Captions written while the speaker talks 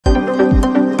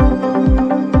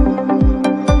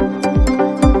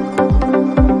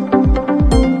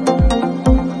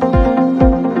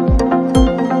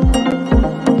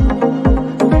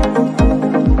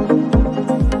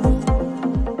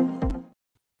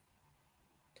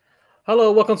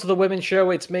Hello, welcome to the Women's Show.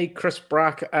 It's me, Chris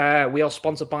Brack. We are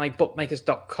sponsored by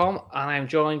bookmakers.com, and I'm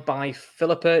joined by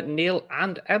Philippa, Neil,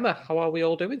 and Emma. How are we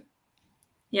all doing?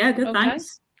 Yeah, good, Okay.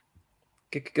 thanks.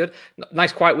 Good.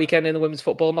 Nice quiet weekend in the women's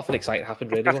football. Nothing exciting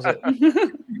happened, really, was it?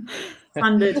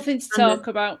 Standard. Nothing to talk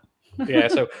about. Yeah,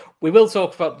 so we will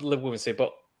talk about the Women's Team,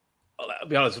 but I'll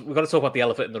be honest, we've got to talk about the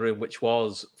elephant in the room, which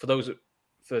was, for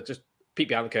just peek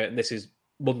behind the curtain, this is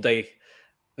Monday.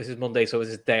 This is Monday, so this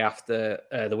is the day after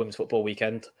the women's football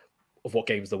weekend of what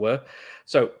games there were.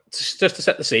 So just to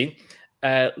set the scene,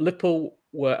 Liverpool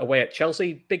were away at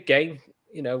Chelsea. Big game,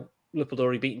 you know, Liverpool had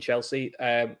already beaten Chelsea,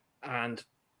 and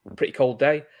pretty cold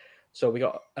day. So we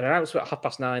got an announcement at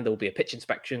 9:30. There will be a pitch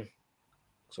inspection.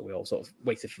 So we all sort of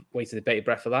waited with bated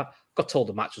breath for that. Got told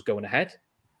the match was going ahead.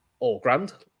 All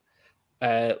grand.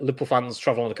 Liverpool fans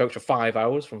travel on the coach for 5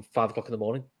 hours from 5 o'clock in the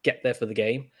morning, get there for the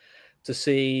game to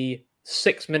see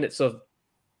 6 minutes of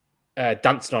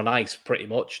dancing on ice, pretty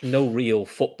much. No real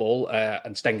football,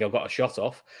 and Stengel got a shot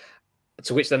off.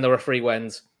 To which then the referee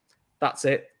went, "That's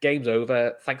it, game's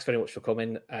over. Thanks very much for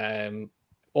coming.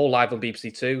 All live on BBC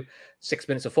Two. 6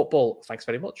 minutes of football. Thanks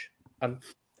very much." And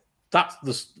that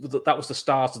was the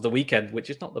start of the weekend, which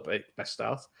is not the best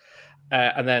start.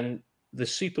 And then the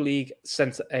Super League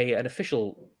sent an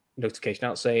official notification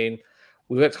out saying,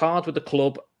 "We worked hard with the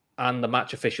club and the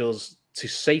match officials to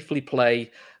safely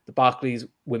play the Barclays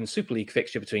Women's Super League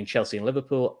fixture between Chelsea and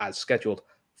Liverpool as scheduled.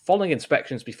 Following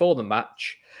inspections before the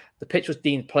match, the pitch was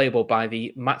deemed playable by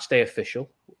the matchday official."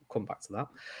 We'll come back to that.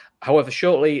 However,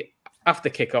 shortly after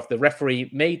kickoff, the referee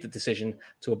made the decision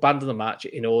to abandon the match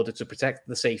in order to protect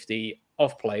the safety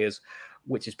of players,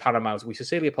 which is paramount. We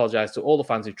sincerely apologise to all the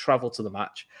fans who travelled to the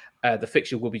match. The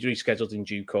fixture will be rescheduled in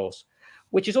due course,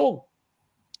 which is all.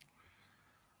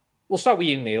 We'll start with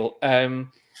you, Neil.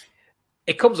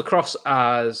 It comes across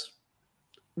as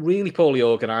really poorly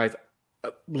organised,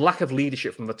 lack of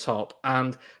leadership from the top,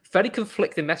 and very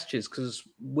conflicting messages, because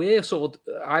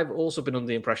I've also been under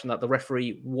the impression that the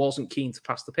referee wasn't keen to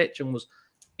pass the pitch and was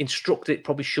instructed it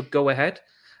probably should go ahead.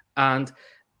 And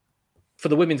for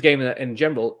the women's game in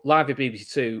general, live at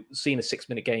BBC Two, seeing a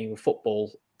 6-minute game of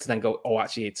football to then go, "Oh,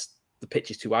 actually, the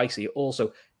pitch is too icy,"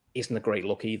 also isn't a great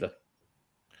look either.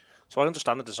 So I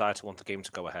understand the desire to want the game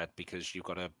to go ahead because you've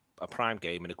got a prime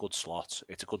game in a good slot.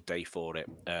 It's a good day for it.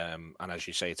 And as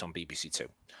you say, it's on BBC Two.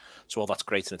 So all that's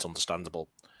great and it's understandable.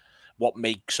 What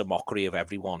makes a mockery of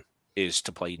everyone is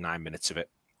to play 9 minutes of it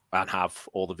and have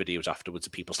all the videos afterwards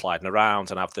of people sliding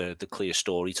around and have the clear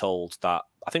story told. That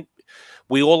I think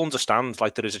we all understand,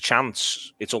 like, there is a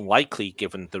chance, it's unlikely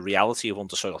given the reality of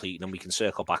under-soil heating, and we can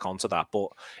circle back onto that, but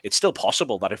it's still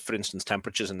possible that if, for instance,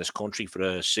 temperatures in this country for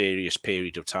a serious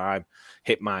period of time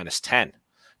hit -10,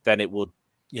 then it would,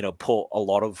 put a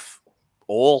lot of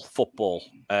all football,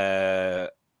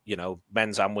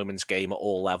 men's and women's game at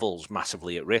all levels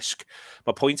massively at risk.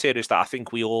 My point here is that I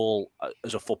think we all,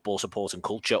 as a football supporting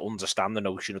culture, understand the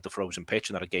notion of the frozen pitch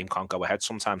and that a game can't go ahead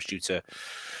sometimes due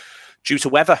to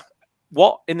weather.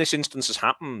 What in this instance has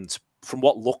happened, from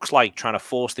what looks like trying to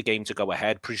force the game to go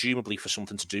ahead, presumably for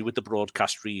something to do with the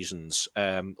broadcast reasons,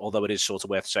 although it is sort of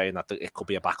worth saying that it could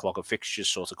be a backlog of fixtures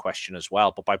sort of question as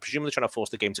well, but by presumably trying to force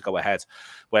the game to go ahead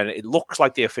when it looks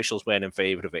like the officials weren't in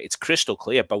favour of it, it's crystal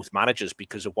clear both managers,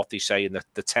 because of what they say in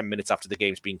the 10 minutes after the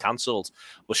game's been cancelled,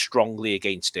 were strongly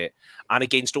against it, and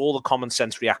against all the common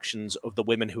sense reactions of the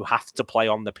women who have to play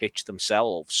on the pitch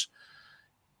themselves.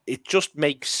 It just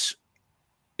makes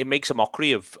a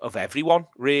mockery of everyone,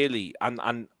 really.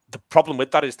 And the problem with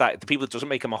that is that the people it doesn't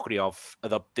make a mockery of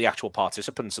are the actual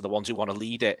participants, are the ones who want to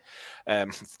lead it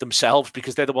themselves,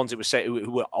 because they're the ones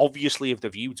who are obviously of the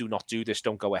view, do not do this,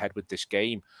 don't go ahead with this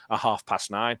game at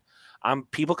 9:30. And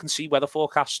people can see weather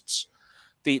forecasts.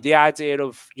 The idea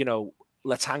of,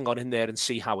 let's hang on in there and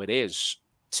see how it is,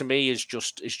 to me is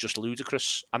just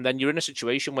ludicrous. And then you're in a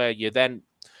situation where you then,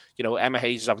 Emma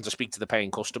Hayes is having to speak to the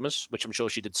paying customers, which I'm sure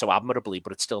she did so admirably,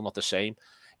 but it's still not the same.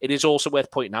 It is also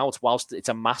worth pointing out, whilst it's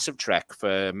a massive trek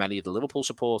for many of the Liverpool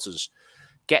supporters,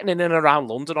 getting in and around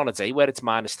London on a day where it's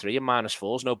 -3 and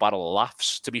 -4 is no battle of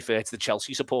laughs, to be fair to the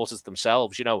Chelsea supporters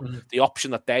themselves. The option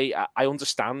that I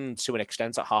understand to an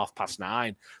extent at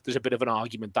 9:30, there's a bit of an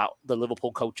argument that the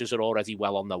Liverpool coaches are already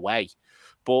well on their way.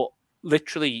 But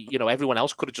literally, everyone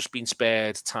else could have just been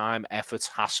spared time,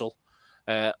 effort, hassle,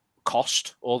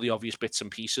 cost, all the obvious bits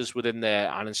and pieces within there,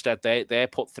 and instead they're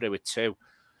put through it too.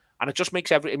 And it just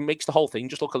makes the whole thing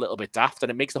just look a little bit daft,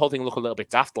 and it makes the whole thing look a little bit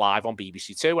daft live on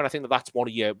BBC Two. And I think that's one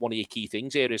of your key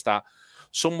things here, is that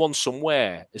someone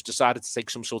somewhere has decided to take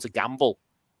some sort of gamble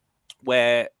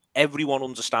where everyone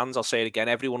understands, I'll say it again,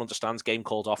 everyone understands game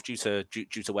called off due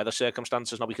to weather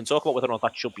circumstances. Now, we can talk about whether or not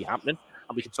that should be happening,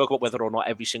 and we can talk about whether or not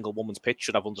every single woman's pitch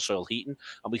should have undersoil heating,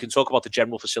 and we can talk about the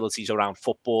general facilities around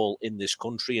football in this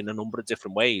country in a number of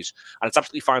different ways. And it's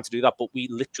absolutely fine to do that, but we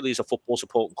literally, as a football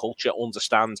supporting culture,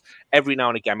 understand every now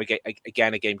and again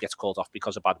a game gets called off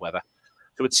because of bad weather.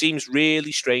 So it seems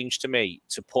really strange to me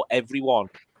to put everyone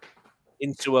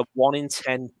into a 1 in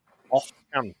 10 off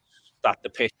chance that the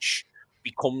pitch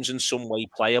becomes in some way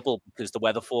playable because the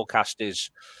weather forecast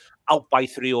is out by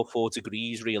 3 or 4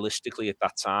 degrees realistically at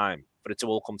that time for it to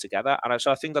all come together. And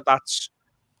so I think that's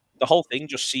the whole thing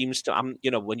just seems to,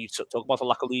 when you talk about the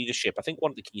lack of leadership, I think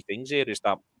one of the key things here is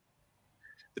that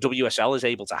the WSL is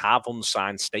able to have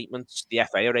unsigned statements. The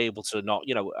FA are able to not,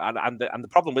 and the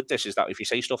problem with this is that if you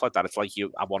say stuff like that, it's like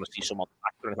I want to see someone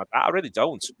back or anything like that. I really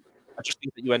don't. I just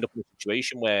think that you end up in a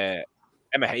situation where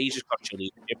Emma Hayes has got to show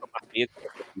leadership,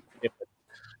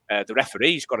 the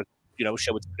referee's got to,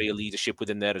 show a degree of leadership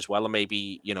within there as well. And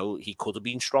maybe, he could have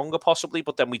been stronger possibly,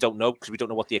 but then we don't know because we don't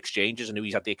know what the exchange is and who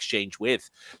he's had the exchange with.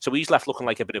 So he's left looking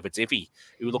like a bit of a divvy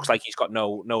who looks like he's got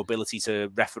no ability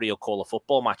to referee or call a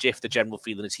football match if the general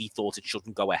feeling is he thought it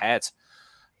shouldn't go ahead.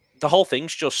 The whole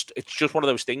thing's it's just one of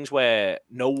those things where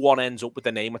no one ends up with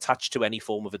their name attached to any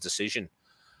form of a decision.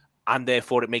 And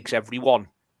therefore it makes everyone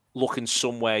look in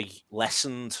some way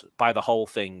lessened by the whole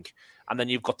thing. And then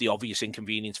you've got the obvious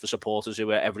inconvenience for supporters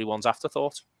who are everyone's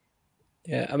afterthought.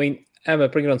 Yeah, I mean, Emma,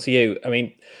 bring it on to you. I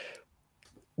mean,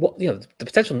 what the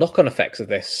potential knock-on effects of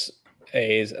this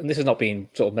is, and this is not being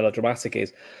sort of melodramatic,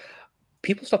 is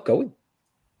people stop going.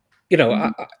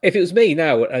 If it was me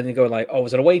now and you're going like, oh, it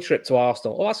was an away trip to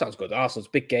Arsenal. Oh, that sounds good. Arsenal's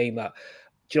a big game. That,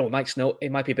 it might snow.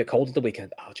 It might be a bit cold at the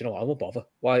weekend. Oh, do you know what? I won't bother.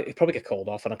 Why? It probably get cold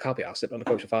off, and I can't be asked sitting on the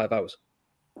coach for 5 hours.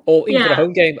 Or even for the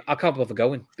home game, I can't bother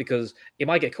going because it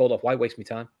might get called off. Why waste my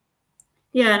time?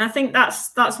 Yeah, and I think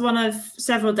that's one of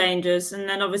several dangers. And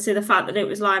then obviously the fact that it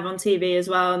was live on TV as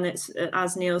well. And it's,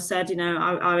 as Neil said,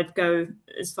 I would go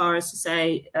as far as to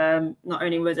say not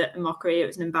only was it a mockery, it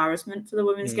was an embarrassment for the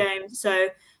women's game. So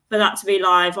for that to be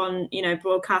live on,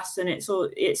 broadcast and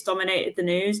it's dominated the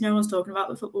news. No one's talking about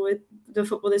the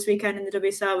football this weekend in the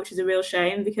WSL, which is a real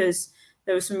shame because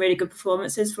there were some really good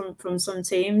performances from some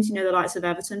teams. The likes of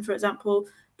Everton, for example,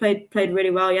 played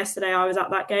really well yesterday. I was at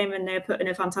that game and they put in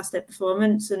a fantastic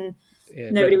performance, and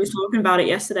nobody was talking about it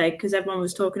yesterday because everyone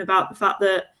was talking about the fact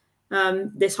that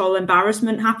this whole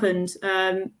embarrassment happened.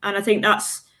 And I think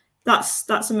that's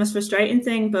the most frustrating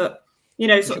thing. But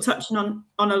sort of touching on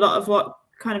a lot of what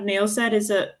kind of Neil said is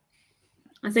that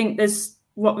I think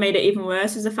what made it even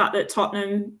worse is the fact that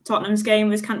Tottenham's game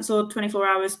was cancelled 24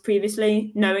 hours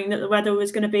previously, knowing that the weather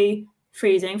was going to be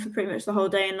freezing for pretty much the whole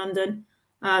day in London.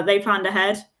 They planned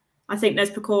ahead. I think there's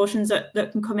precautions that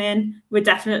can come in. We're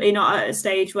definitely not at a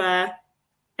stage where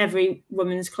every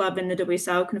women's club in the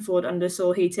WSL can afford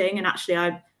undersoil heating. And actually,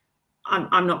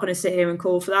 I'm not going to sit here and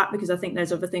call for that because I think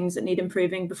there's other things that need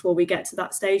improving before we get to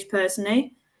that stage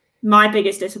personally. My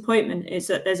biggest disappointment is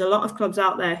that there's a lot of clubs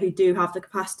out there who do have the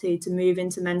capacity to move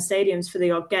into men's stadiums for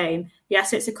the odd game.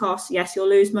 Yes, it's a cost. Yes, you'll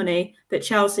lose money. But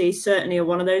Chelsea certainly are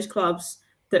one of those clubs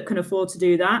that can afford to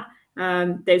do that.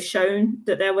 They've shown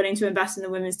that they're willing to invest in the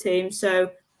women's team.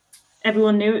 So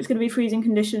everyone knew it was going to be freezing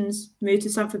conditions, moved to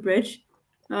Stamford Bridge.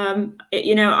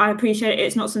 I appreciate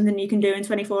it's not something you can do in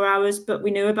 24 hours, but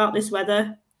we knew about this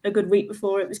weather a good week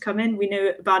before it was coming. We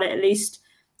knew about it at least,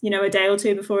 a day or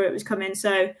two before it was coming.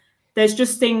 So there's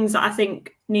just things that I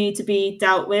think need to be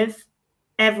dealt with.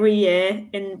 Every year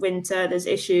in winter, there's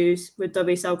issues with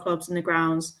WSL clubs in the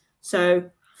grounds. So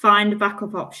find a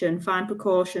backup option, find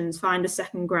precautions, find a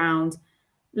second ground,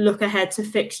 look ahead to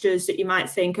fixtures that you might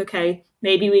think, okay,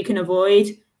 maybe we can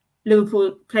avoid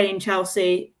Liverpool playing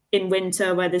Chelsea in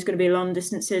winter where there's going to be long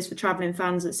distances for travelling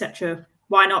fans, etc.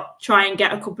 Why not try and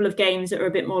get a couple of games that are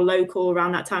a bit more local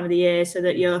around that time of the year so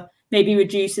that you're maybe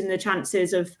reducing the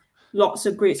chances of lots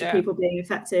of groups of people being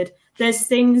affected. There's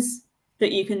things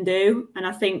that you can do. And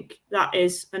I think that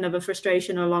is another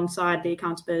frustration alongside the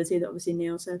accountability that obviously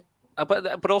Neil said.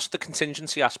 But also the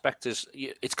contingency aspect is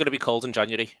it's going to be cold in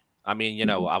January. I mean,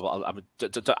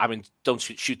 I mean, don't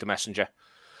shoot the messenger.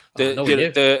 The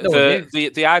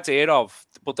idea of,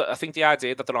 I think the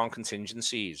idea that there aren't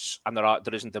contingencies and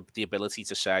there isn't the ability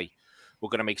to say we're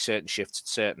going to make certain shifts at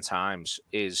certain times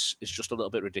is just a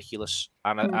little bit ridiculous.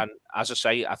 And as I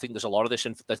say, I think there's a lot of this.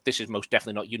 This is most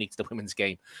definitely not unique to the women's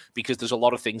game because there's a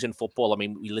lot of things in football. I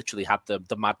mean, we literally had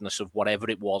the madness of whatever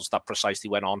it was that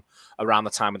precisely went on around the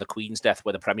time of the Queen's death,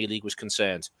 where the Premier League was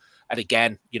concerned. And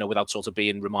again, without sort of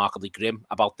being remarkably grim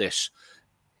about this,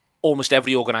 almost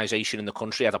every organisation in the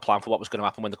country had a plan for what was going to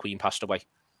happen when the Queen passed away.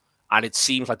 And it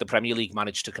seems like the Premier League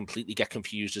managed to completely get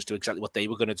confused as to exactly what they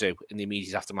were going to do in the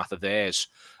immediate aftermath of theirs,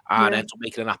 and end up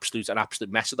making an absolute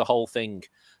mess of the whole thing,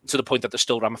 to the point that there's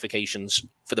still ramifications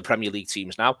for the Premier League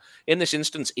teams now. In this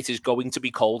instance, it is going to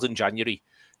be cold in January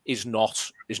is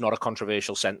not a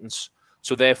controversial sentence.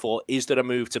 So therefore, is there a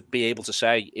move to be able to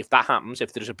say, if that happens,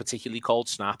 if there's a particularly cold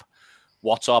snap,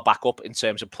 what's our backup in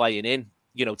terms of playing in?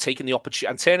 You know, taking the opportunity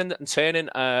and turning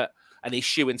an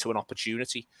issue into an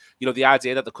opportunity. You know, the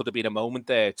idea that there could have been a moment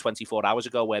there 24 hours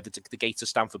ago where the gates of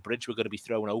Stamford Bridge were going to be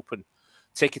thrown open.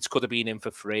 Tickets could have been in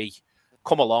for free.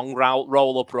 Come along,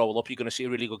 roll up. You're going to see a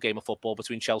really good game of football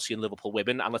between Chelsea and Liverpool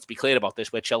women. And let's be clear about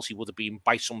this, where Chelsea would have been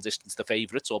by some distance the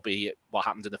favourites, albeit what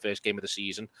happened in the first game of the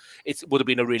season. It would have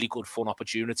been a really good, fun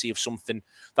opportunity of something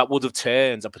that would have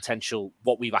turned a potential,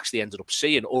 what we've actually ended up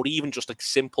seeing, or even just a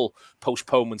simple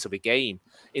postponement of a game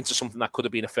into something that could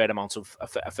have been a fair amount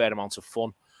of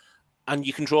fun. And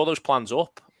you can draw those plans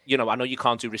up. You know, I know you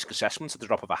can't do risk assessments at the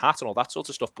drop of a hat and all that sort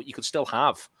of stuff, but you could still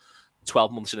have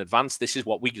 12 months in advance. This is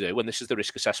what we do, and this is the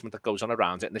risk assessment that goes on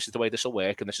around it, and this is the way this will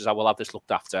work, and this is how we'll have this looked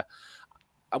after.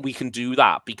 And we can do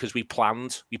that because we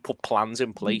put plans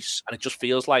in place. And it just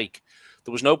feels like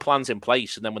there was no plans in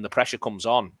place, and then when the pressure comes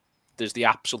on, there's the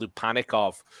absolute panic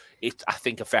of it. I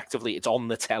think effectively it's on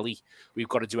the telly. We've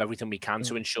got to do everything we can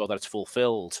to ensure that it's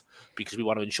fulfilled, because we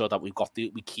want to ensure that we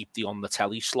keep the on the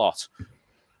telly slot.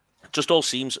 It just all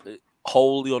seems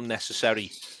wholly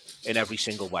unnecessary in every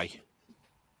single way.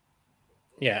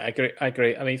 Yeah, I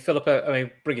agree. I mean,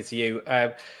 Philippa, bring it to you.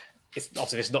 It's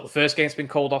obviously it's not the first game that's been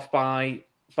called off by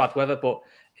bad weather, but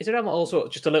is there also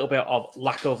just a little bit of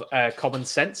lack of common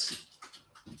sense?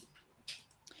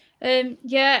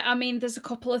 Yeah, I mean, there's a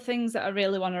couple of things that I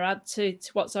really want to add to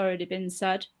what's already been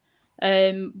said.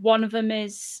 One of them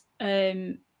is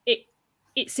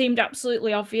it seemed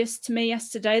absolutely obvious to me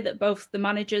yesterday that both the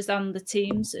managers and the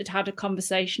teams had a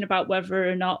conversation about whether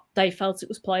or not they felt it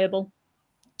was playable.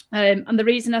 And the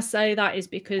reason I say that is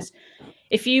because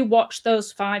if you watch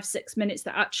those 5-6 minutes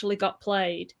that actually got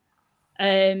played,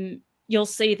 you'll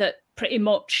see that pretty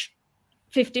much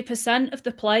 50% of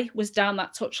the play was down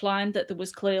that touchline that there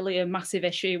was clearly a massive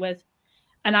issue with.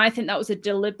 And I think that was a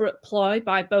deliberate ploy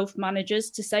by both managers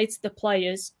to say to the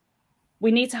players,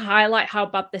 we need to highlight how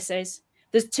bad this is.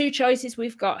 There's two choices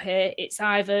we've got here. It's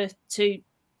either to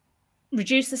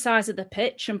reduce the size of the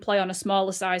pitch and play on a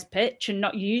smaller size pitch and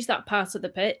not use that part of the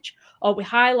pitch, or we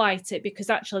highlight it because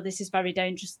actually this is very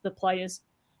dangerous to the players.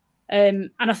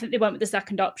 And I think they went with the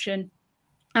second option.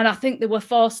 And I think they were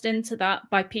forced into that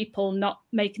by people not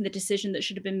making the decision that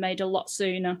should have been made a lot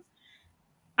sooner.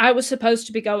 I was supposed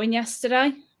to be going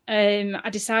yesterday. I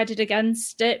decided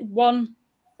against it. One,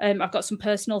 I've got some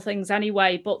personal things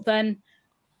anyway, but then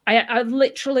I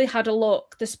literally had a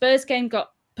look. The Spurs game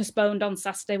got postponed on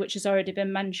Saturday, which has already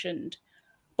been mentioned.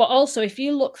 But also, if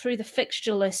you look through the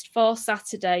fixture list for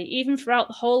Saturday, even throughout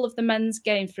the whole of the men's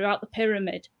game, throughout the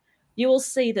pyramid, you will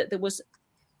see that there was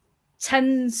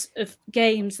tens of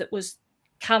games that was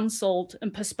cancelled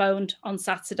and postponed on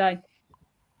Saturday.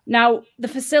 Now, the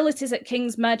facilities at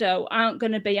Kings Meadow aren't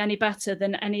going to be any better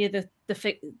than any of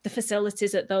the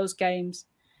facilities at those games.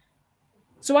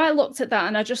 So I looked at that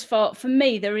and I just thought, for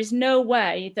me, there is no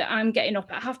way that I'm getting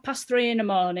up at 3:30 in the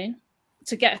morning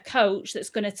to get a coach that's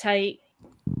going to take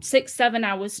 6-7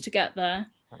 hours to get there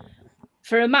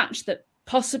for a match that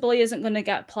possibly isn't going to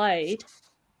get played,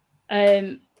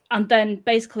 and then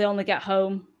basically only get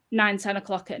home 9-10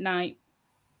 o'clock at night.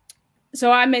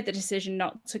 So I made the decision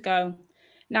not to go.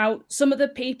 Now, some of the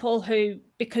people who,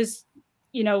 because,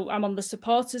 you know, I'm on the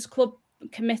supporters club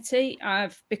committee,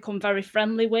 I've become very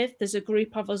friendly with. There's a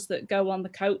group of us that go on the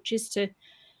coaches to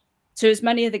as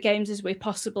many of the games as we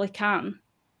possibly can.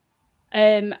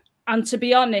 And to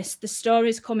be honest, the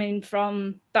stories coming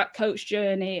from that coach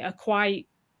journey are quite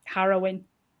harrowing.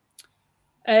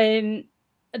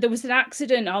 There was an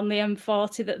accident on the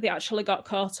M40 that they actually got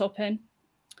caught up in,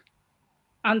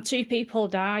 and 2 people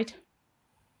died.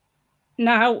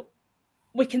 Now,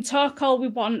 we can talk all we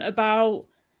want about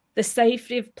the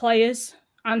safety of players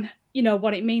and, you know,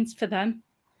 what it means for them.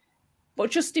 But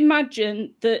just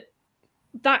imagine that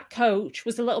that coach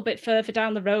was a little bit further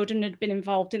down the road and had been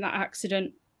involved in that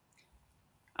accident.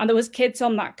 And there was kids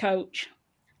on that coach.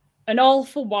 And all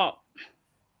for what?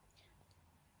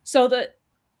 So that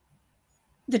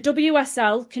the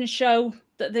WSL can show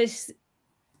that there's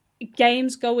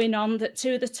games going on, that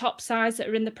 2 of the top sides that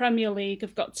are in the Premier League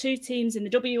have got 2 teams in the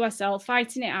WSL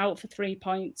fighting it out for 3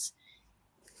 points.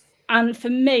 And for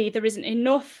me, there isn't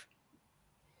enough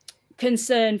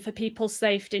concern for people's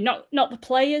safety, not the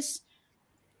players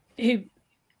who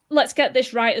let's get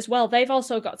this right as well. They've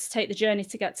also got to take the journey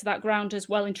to get to that ground as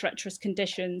well in treacherous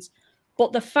conditions.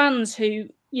 But the fans who,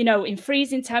 you know, in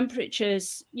freezing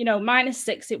temperatures, you know,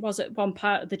 -6 it was at one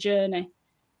part of the journey.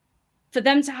 For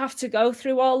them to have to go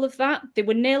through all of that, they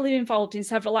were nearly involved in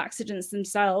several accidents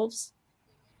themselves.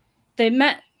 They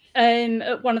met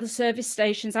at one of the service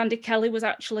stations. Andy Kelly was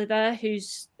actually there,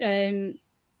 who's the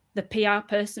PR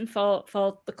person for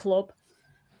the club.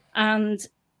 And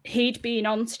he'd been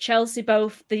on to Chelsea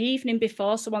both the evening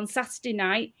before, so on Saturday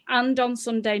night, and on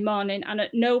Sunday morning. And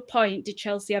at no point did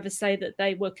Chelsea ever say that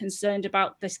they were concerned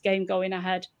about this game going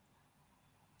ahead.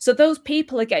 So those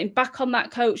people are getting back on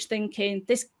that coach thinking,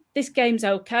 this game's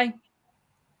okay.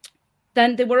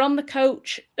 Then they were on the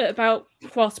coach at about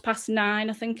 9:15,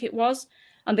 I think it was,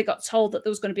 and they got told that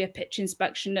there was going to be a pitch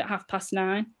inspection at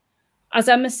 9:30. As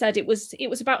Emma said, it was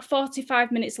about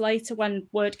 45 minutes later when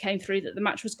word came through that the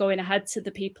match was going ahead to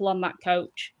the people on that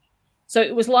coach. So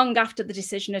it was long after the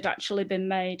decision had actually been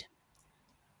made.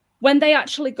 When they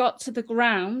actually got to the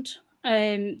ground,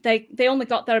 they only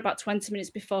got there about 20 minutes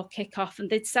before kickoff, and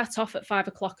they'd set off at 5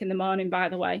 o'clock in the morning, by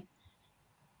the way.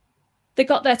 They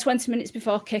got there 20 minutes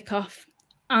before kickoff,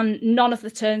 and none of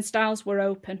the turnstiles were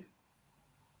open.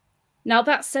 Now,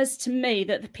 that says to me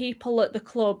that the people at the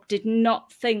club did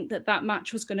not think that that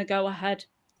match was going to go ahead.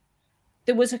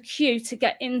 There was a queue to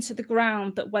get into the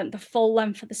ground that went the full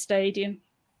length of the stadium.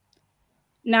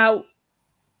 Now,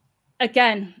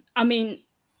 again, I mean,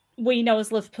 we know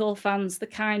as Liverpool fans the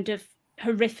kind of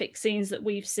horrific scenes that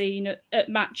we've seen at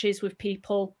matches with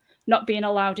people not being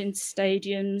allowed into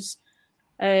stadiums.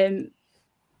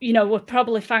 You know, we're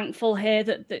probably thankful here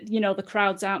that you know, the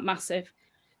crowds aren't massive.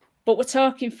 But we're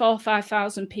talking 4,000 or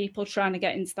 5,000 people trying to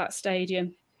get into that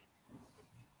stadium.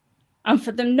 And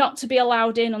for them not to be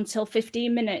allowed in until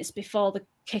 15 minutes before the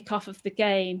kickoff of the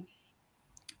game,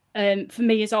 for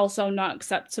me, is also not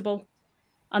acceptable.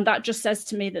 And that just says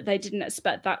to me that they didn't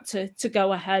expect that to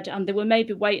go ahead. And they were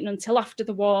maybe waiting until after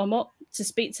the warm-up to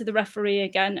speak to the referee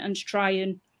again and try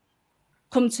and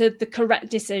come to the correct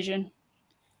decision.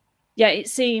 Yeah, it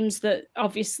seems that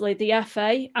obviously the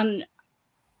FA and,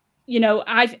 you know,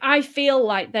 I feel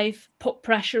like they've put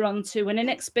pressure onto an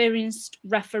inexperienced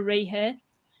referee here,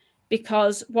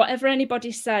 because whatever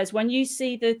anybody says, when you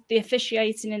see the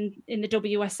officiating in the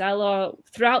WSL or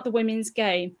throughout the women's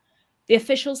game, the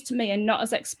officials to me are not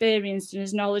as experienced and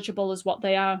as knowledgeable as what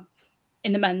they are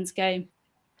in the men's game.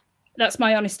 That's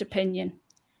my honest opinion.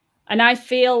 And I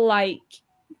feel like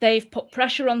they've put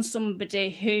pressure on somebody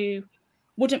who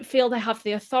wouldn't feel they have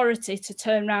the authority to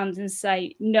turn around and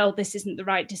say, no, this isn't the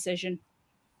right decision.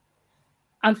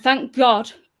 And thank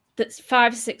God that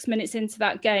 5 or 6 minutes into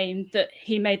that game that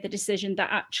he made the decision that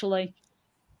actually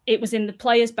it was in the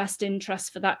players' best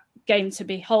interest for that game to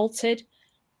be halted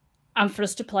and for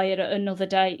us to play it at another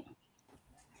date.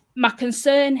 My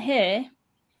concern here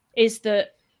is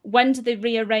that when do they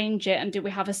rearrange it, and do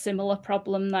we have a similar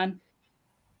problem then?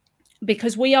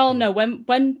 Because we all know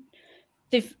when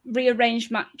they've rearranged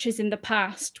matches in the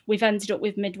past, we've ended up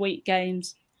with midweek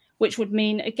games, which would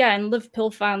mean, again,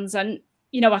 Liverpool fans, and,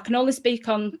 you know, I can only speak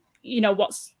on, you know,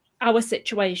 what's our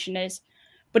situation is,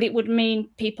 but it would mean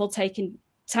people taking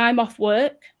time off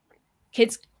work,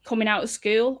 kids coming out of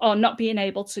school or not being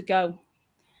able to go.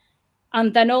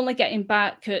 And then only getting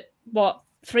back at,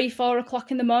 3, 4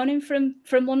 o'clock in the morning from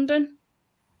London?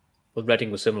 Well,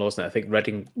 Reading was similar, wasn't it? I think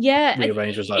Reading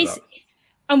rearranged was like that.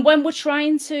 And when we're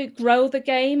trying to grow the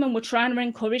game and we're trying to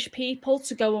encourage people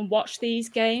to go and watch these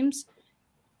games,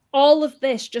 all of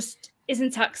this just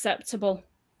isn't acceptable.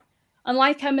 And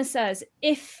like Emma says,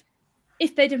 if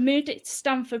they'd have moved it to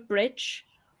Stamford Bridge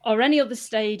or any other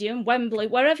stadium, Wembley,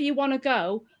 wherever you want to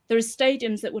go, there are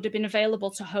stadiums that would have been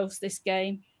available to host this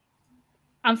game.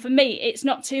 And for me, it's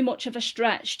not too much of a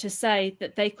stretch to say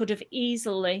that they could have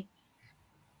easily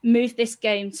moved this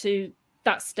game to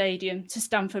that stadium, to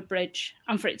Stamford Bridge,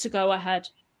 and for it to go ahead.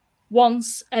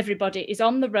 Once everybody is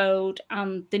on the road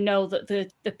and they know that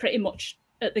they're pretty much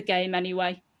at the game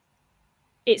anyway.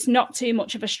 It's not too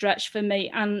much of a stretch for me.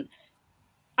 And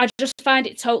I just find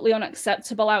it totally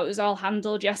unacceptable how it was all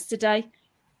handled yesterday.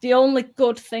 The only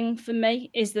good thing for me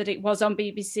is that it was on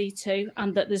BBC Two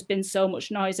and that there's been so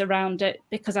much noise around it,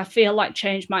 because I feel like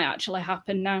change might actually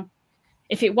happen now.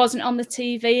 If it wasn't on the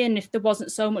TV and if there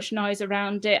wasn't so much noise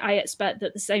around it, I expect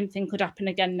that the same thing could happen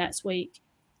again next week.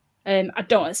 I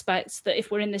don't expect that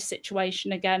if we're in this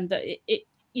situation again, that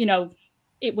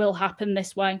it will happen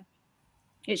this way.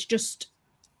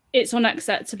 It's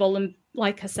unacceptable. And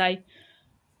like I say,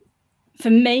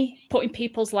 for me, putting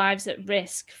people's lives at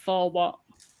risk for what?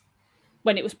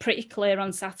 When it was pretty clear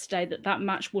on Saturday that that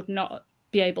match would not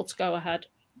be able to go ahead.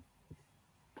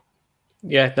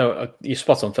 Yeah, no, you're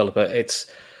spot on, Philippa.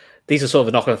 These are sort of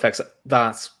the knock-on effects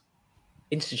that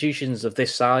institutions of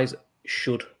this size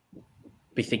should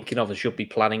be thinking of and should be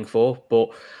planning for. But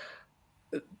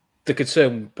the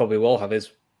concern probably we all have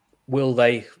is, will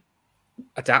they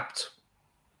adapt?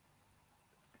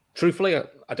 Truthfully,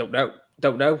 I don't know.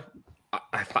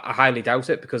 I highly doubt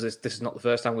it, because this is not the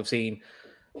first time we've seen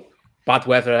bad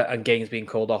weather and games being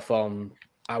called off on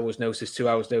hours' notice, 2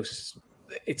 hours' notice.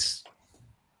 It seems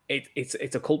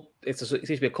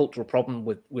to be a cultural problem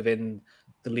within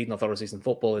the leading authorities in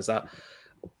football. Is that,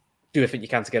 do everything you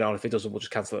can to get on? If it doesn't, we'll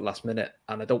just cancel it last minute.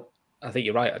 And I think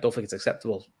you're right. I don't think it's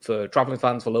acceptable for travelling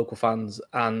fans, for local fans,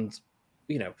 and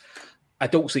I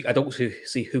don't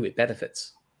see who it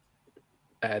benefits.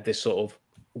 This sort of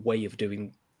way of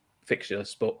doing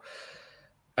fixtures, but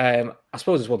I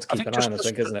suppose it's one to keep an eye on, I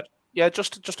think, isn't it? Yeah,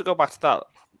 just to go back to that,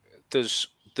 there's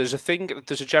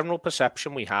a general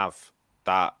perception we have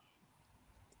that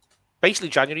basically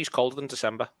January is colder than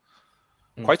December,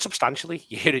 quite substantially,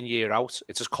 year in, year out.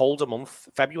 It's a colder month.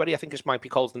 February, I think, might be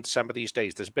colder than December these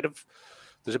days. There's a bit of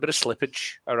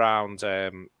slippage around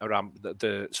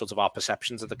the sort of our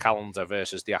perceptions of the calendar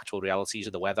versus the actual realities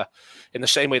of the weather. In the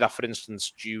same way that, for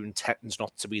instance, June tends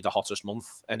not to be the hottest month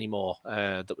anymore.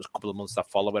 That was a couple of months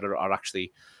that follow it are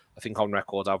actually, I think, on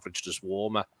record averaged as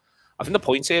warmer. I think the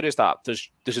point here is that there's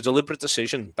a deliberate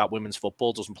decision that women's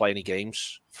football doesn't play any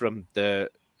games from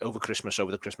over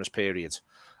the Christmas period.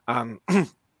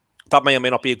 That may or may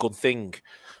not be a good thing,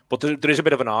 but there is a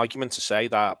bit of an argument to say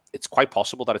that it's quite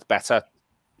possible that it's better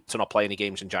to not play any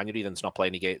games in January than to not play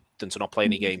any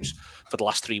games for the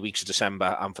last 3 weeks of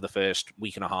December and for the first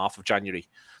week and a half of January.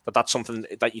 That's something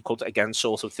that you could again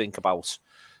sort of think about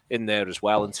in there as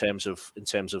well in terms of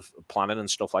planning and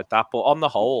stuff like that. But on the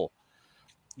whole,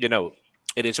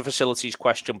 it is a facilities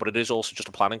question, but it is also just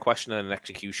a planning question and an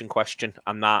execution question,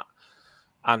 and that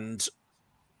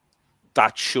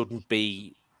shouldn't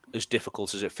be as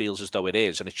difficult as it feels as though it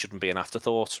is, and it shouldn't be an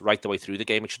afterthought right the way through the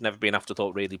game. It should never be an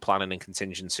afterthought, really, planning and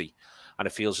contingency, and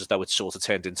it feels as though it's sort of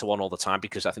turned into one all the time,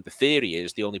 because I think the theory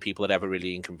is the only people that ever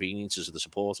really inconveniences are the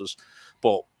supporters.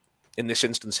 But in this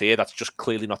instance here, that's just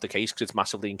clearly not the case, because it's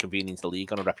massively inconvenienced the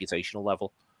league on a reputational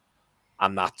level.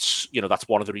 And that's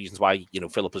one of the reasons why,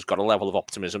 Philippa's got a level of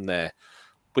optimism there,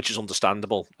 which is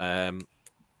understandable.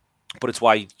 But it's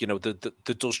why,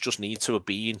 there does just need to have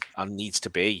been and needs to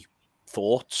be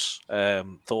thoughts,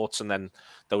 and then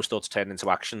those thoughts turn into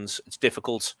actions. It's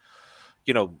difficult,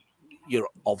 you're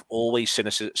always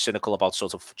cynical about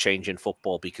sort of change in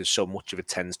football, because so much of it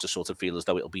tends to sort of feel as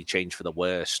though it'll be changed for the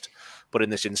worst. But in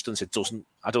this instance, it doesn't.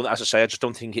 As I say, I just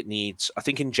don't think it needs. I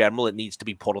think in general, it needs to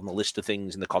be put on the list of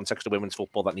things in the context of women's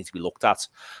football that need to be looked at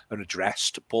and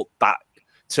addressed. But that,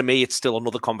 to me, it's still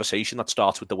another conversation that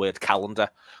starts with the word calendar.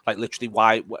 Like, literally,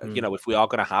 why, if we are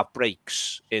going to have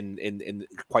breaks in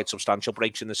quite substantial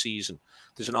breaks in the season,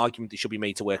 there's an argument that should be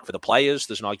made to work for the players.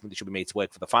 There's an argument that should be made to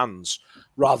work for the fans,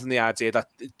 rather than the idea that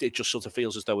it just sort of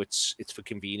feels as though it's for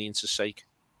convenience's sake.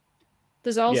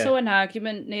 There's also an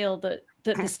argument, Neil, that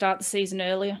they start the season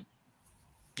earlier.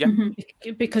 Yeah.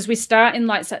 Because we start in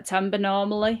like September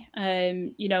normally,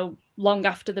 long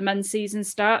after the men's season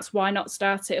starts. Why not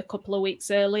start it a couple of weeks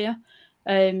earlier?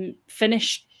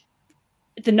 Finish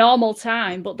the normal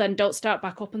time, but then don't start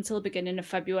back up until the beginning of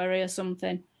February or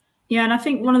something. Yeah, and I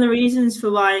think one of the reasons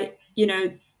for why,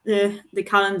 the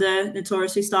calendar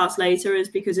notoriously starts later is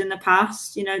because in the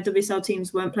past, WSL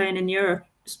teams weren't playing in Europe.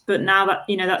 But now that,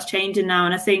 that's changing now.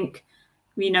 And I think,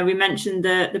 we mentioned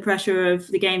the pressure of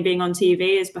the game being on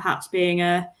TV as perhaps being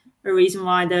a reason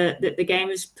why the game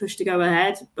was pushed to go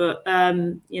ahead. But,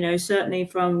 certainly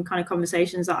from kind of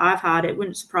conversations that I've had, it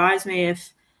wouldn't surprise me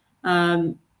if,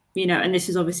 and this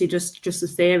is obviously just a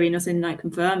theory, nothing like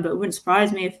confirmed, but it wouldn't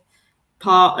surprise me if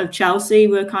part of Chelsea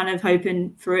were kind of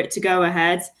hoping for it to go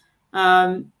ahead.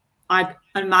 I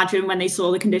imagine when they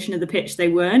saw the condition of the pitch, they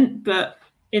weren't, but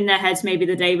in their heads, maybe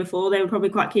the day before, they were probably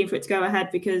quite keen for it to go ahead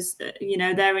because,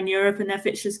 they're in Europe and their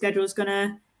fixture schedule is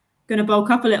going to bulk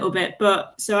up a little bit.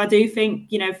 But so I do think,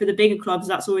 for the bigger clubs,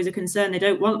 that's always a concern. They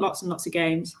don't want lots and lots of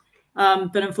games.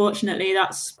 But unfortunately,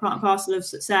 that's part and parcel of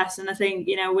success. And I think,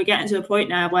 we're getting to a point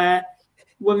now where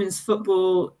women's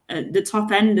football, at the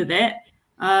top end of it,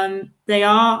 they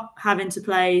are having to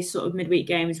play sort of midweek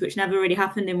games, which never really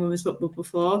happened in women's football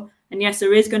before. And yes,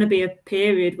 there is going to be a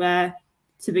period where,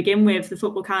 to begin with, the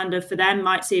football calendar for them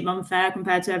might seem unfair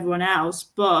compared to everyone else.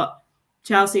 But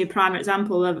Chelsea, a prime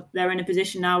example, they're in a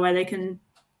position now where they can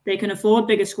afford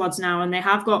bigger squads now, and they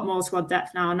have got more squad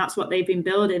depth now, and that's what they've been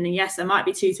building. And yes, there might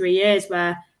be 2-3 years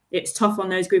where it's tough on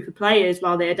those group of players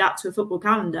while they adapt to a football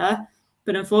calendar.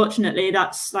 But unfortunately,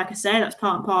 that's, like I say, that's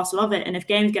part and parcel of it. And if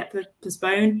games get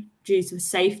postponed due to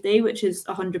safety, which is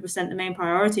 100% the main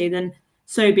priority, then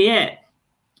so be it.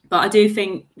 But I do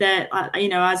think that, you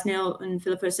know, as Neil and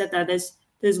Philippa said there,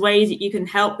 there's ways that you can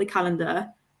help the calendar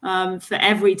for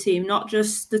every team, not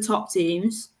just the top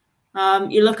teams.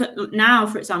 You look at now,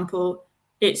 for example,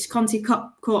 it's Conti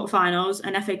Cup quarterfinals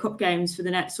and FA Cup games for the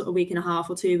next sort of week and a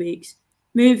half or 2 weeks.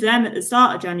 Move them at the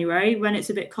start of January when it's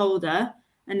a bit colder,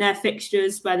 and their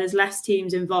fixtures where there's less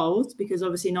teams involved, because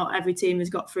obviously not every team has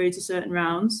got through to certain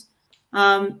rounds,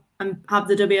 and have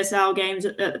the WSL games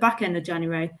at the back end of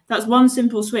January. That's one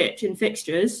simple switch in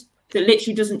fixtures that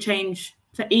literally doesn't change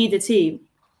for either team,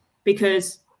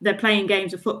 because they're playing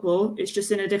games of football. It's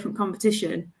just in a different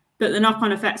competition. But the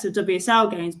knock-on effects of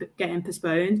WSL games getting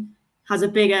postponed has a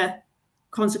bigger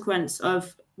consequence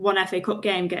of one FA Cup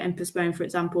game getting postponed, for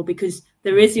example, because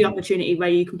there is the opportunity where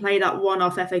you can play that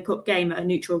one-off FA Cup game at a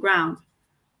neutral ground.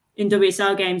 In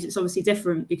WSL games, it's obviously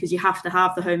different because you have to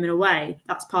have the home and away.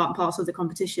 That's part and parcel of the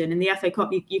competition. In the FA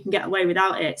Cup, you can get away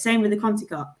without it. Same with the Conti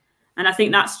Cup. And I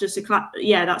think that's just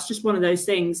that's just one of those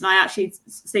things. And I actually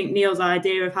think Neil's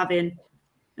idea of having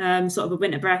sort of a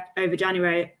winter break over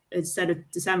January instead of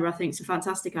December, I think, is a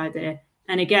fantastic idea.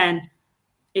 And again,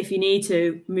 if you need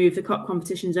to move the cup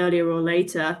competitions earlier or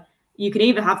later, you can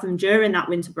either have them during that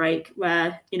winter break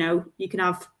where, you know, you can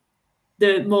have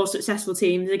the more successful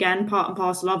teams, again, part and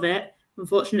parcel of it.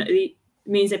 Unfortunately, it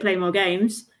means they play more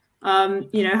games. You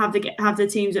know, have the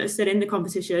teams that are still in the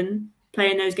competition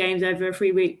playing those games over a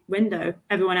 3-week window.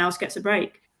 Everyone else gets a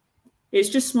break. It's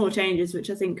just small changes, which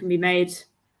I think can be made,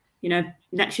 you know,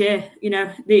 next year. You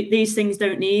know, these things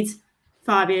don't need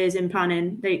 5 years in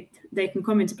planning. They can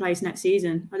come into place next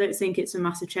season. I don't think it's a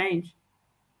massive change.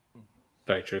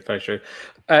 Very true, very true.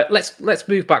 Let's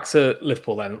move back to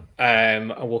Liverpool then,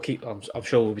 and we'll keep. I'm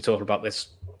sure we'll be talking about this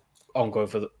ongoing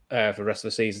for the rest of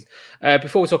the season.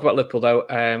 Before we talk about Liverpool, though,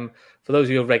 for those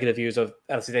of you regular viewers of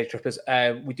LFC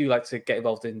Daytrippers, we do like to get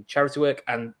involved in charity work,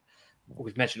 and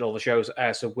we've mentioned all the shows.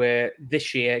 So we're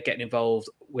this year getting involved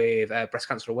with breast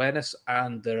cancer awareness,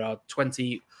 and there are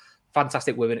 20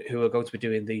 fantastic women who are going to be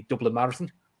doing the Dublin Marathon.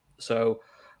 So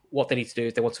what they need to do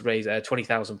is they want to raise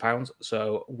 £20,000.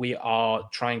 So we are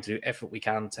trying to do everything we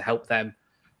can to help them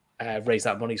raise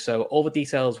that money. So all the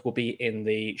details will be in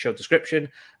the show description.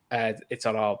 It's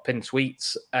on our pinned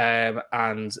tweets,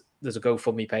 and there's a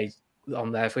GoFundMe page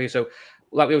on there for you. So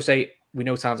like we always say, we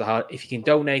know times are hard. If you can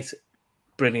donate,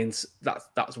 brilliant.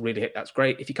 That's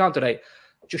great. If you can't donate,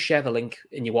 just share the link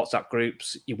in your WhatsApp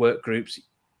groups, your work groups.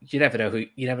 You never know who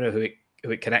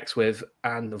it connects with,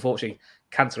 and unfortunately,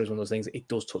 cancer is one of those things. It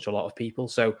does touch a lot of people.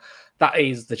 So that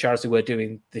is the charity we're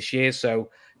doing this year. So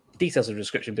details in the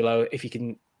description below. If you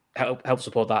can help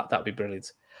support that, that'd be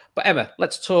brilliant. But Emma,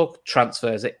 let's talk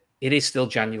transfers. It is still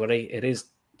January. It is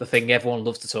the thing everyone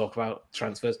loves to talk about,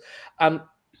 transfers.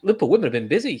 Liverpool women have been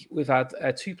busy. We've had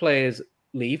 2 players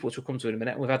leave, which we'll come to in a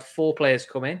minute. We've had 4 players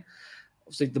come in.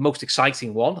 Obviously, the most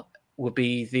exciting one would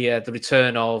be the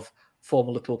return of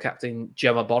former Liverpool captain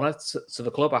Gemma Bonner to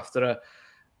the club after a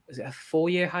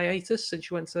 4-year hiatus since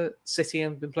she went to City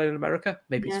and been playing in America.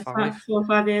 Maybe it's 5. 4 or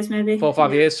 5 years, maybe. 4 or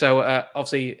 5 years. So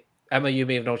obviously, Emma, you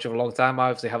may have known each other a long time. I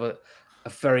obviously have a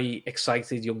very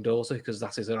excited young daughter because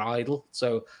that is her idol.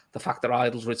 So the fact that her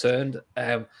idol's returned,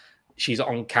 she's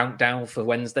on countdown for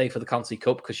Wednesday for the Conti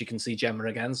Cup because she can see Gemma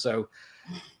again. So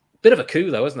bit of a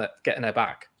coup, though, isn't it? Getting her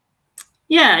back.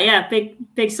 Yeah,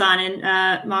 big signing,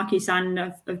 marquee signing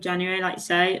of January, like you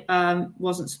say.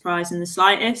 Wasn't surprised in the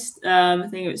slightest. I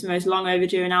think it was the most long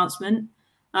overdue announcement.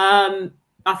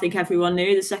 I think everyone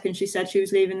knew the second she said she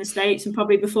was leaving the States, and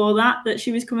probably before that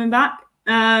she was coming back.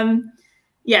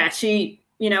 She,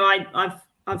 you know,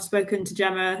 I've spoken to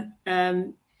Gemma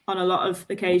on a lot of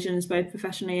occasions, both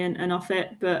professionally and off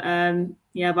it. But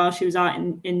while she was out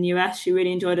in the US, she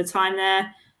really enjoyed her time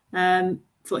there.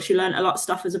 Thought she learned a lot of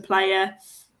stuff as a player.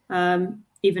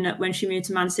 Even when she moved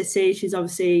to Man City, she's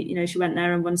obviously, you know, she went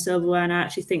there and won silverware, and I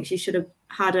actually think she should have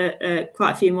had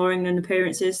quite a few more England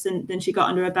appearances than she got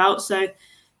under her belt. So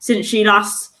since she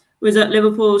last was at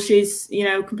Liverpool, she's, you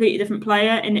know, a completely different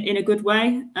player in a good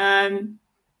way.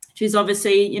 She's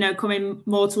obviously, you know, coming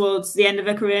more towards the end of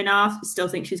her career now. I still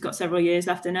think she's got several years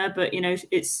left in her, but, you know,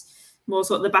 it's more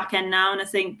sort of the back end now. And I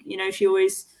think, you know, she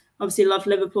always obviously loved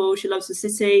Liverpool. She loves the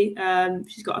city.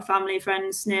 She's got a family,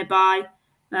 friends nearby.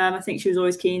 I think she was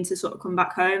always keen to sort of come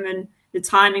back home, and the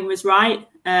timing was right.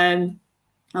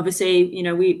 Obviously, you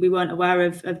know, we weren't aware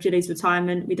of Gilly's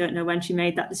retirement. We don't know when she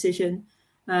made that decision.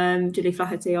 Gilly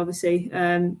Flaherty, obviously,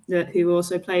 who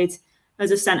also played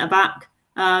as a centre-back.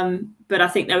 But I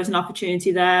think there was an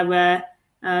opportunity there where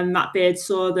Matt Beard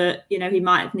saw that, you know, he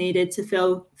might have needed to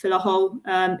fill a hole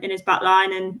in his back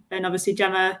line, and obviously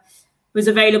Gemma was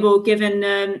available given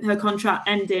her contract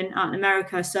ending out in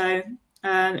America. So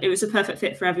it was a perfect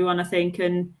fit for everyone, I think,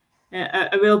 and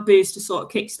a real boost to sort of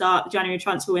kickstart the January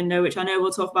transfer window, which I know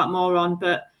we'll talk about more on,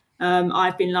 but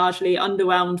I've been largely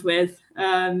underwhelmed with,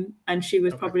 and she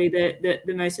was probably the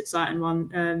most exciting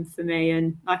one for me.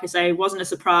 And like I say, it wasn't a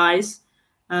surprise,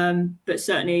 but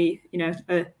certainly, you know,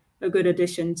 a good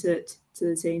addition to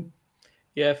the team.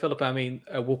 Yeah, Philippa, I mean,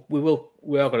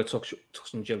 we are going to touch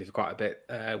on Gilly for quite a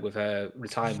bit with her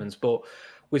retirements, but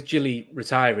with Gilly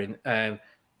retiring,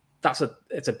 it's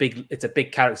a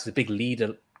big character, it's a big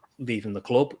leader leaving the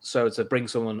club. So to bring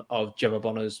someone of Gemma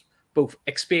Bonner's both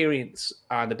experience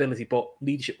and ability, but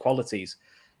leadership qualities,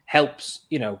 helps,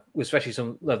 you know, especially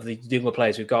some of the younger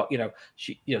players we've got. You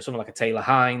know, someone like a Taylor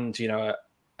Hind, you know,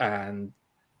 and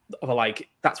like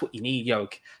that's what you need. You know,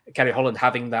 Kerry Holland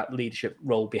having that leadership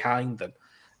role behind them.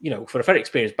 You know, for a very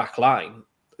experienced back line,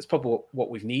 it's probably what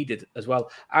we've needed as well.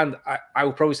 And I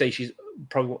would probably say she's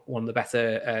probably one of the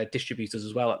better distributors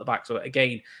as well at the back. So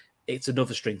again, it's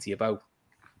another string to your bow.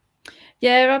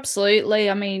 Yeah,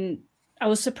 absolutely. I mean, I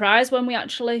was surprised when we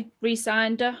actually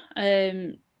re-signed her.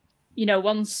 You know,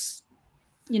 once,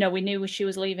 you know, we knew she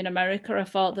was leaving America, I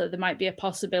thought that there might be a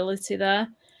possibility there.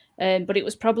 But it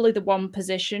was probably the one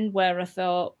position where I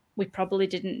thought we probably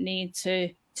didn't need to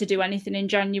do anything in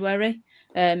January.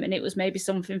 And it was maybe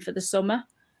something for the summer.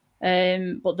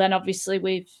 But then obviously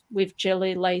with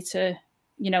Gilly later,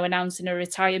 you know, announcing her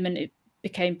retirement, it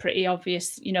became pretty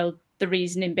obvious, you know, the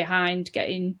reasoning behind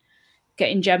getting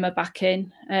Gemma back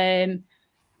in.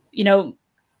 You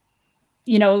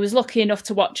know, I was lucky enough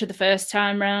to watch her the first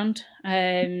time round.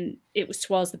 It was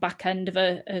towards the back end of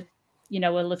a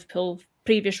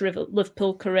previous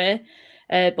Liverpool career.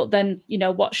 But then, you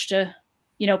know, watched her,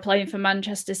 you know, playing for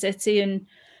Manchester City, and,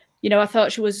 you know, I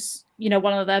thought she was, you know,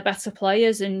 one of their better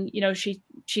players, and, you know, she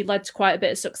led to quite a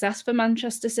bit of success for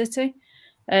Manchester City.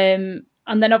 And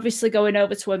then obviously going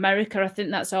over to America, I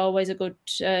think that's always a good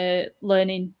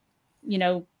learning, you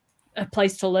know, a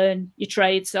place to learn your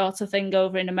trade sort of thing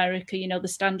over in America. You know, the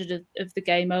standard of the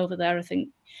game over there, I think,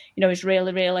 you know, is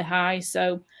really, really high.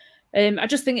 So I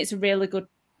just think it's a really good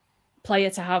player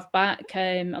to have back.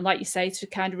 And like you say, to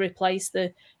kind of replace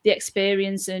the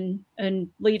experience and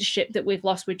leadership that we've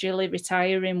lost with Gilly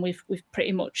retiring, we've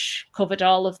pretty much covered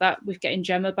all of that with getting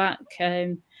Gemma back.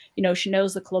 You know, she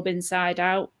knows the club inside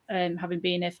out, having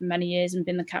been here for many years and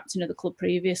been the captain of the club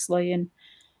previously. And,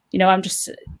 you know, I'm just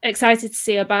excited to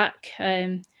see her back.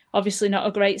 Obviously not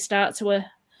a great start to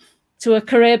a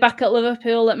career back at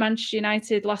Liverpool at Manchester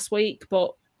United last week,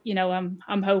 but, you know,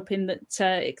 I'm hoping that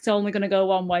it's only going to go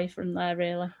one way from there,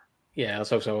 really. Yeah, I was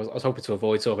hoping to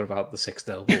avoid talking about the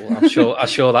 6-0, but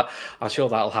I'm sure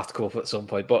that'll have to come up at some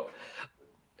point. But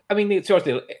I mean, it's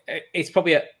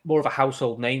probably more of a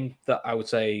household name that I would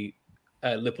say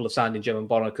Liverpool have signed in Gemma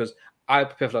Bonner, because I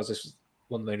prefer as this.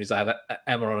 One of the reasons I have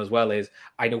Emma on as well is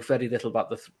I know very little about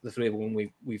the three of them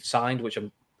we've signed, which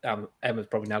Emma's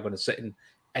probably now going to sit and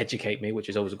educate me, which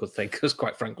is always a good thing, because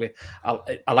quite frankly,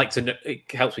 I like to know, it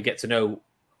helps me get to know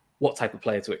what type of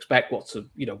player to expect, what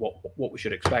we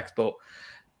should expect. But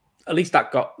at least it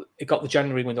got the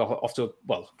January window off to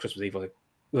Christmas Eve with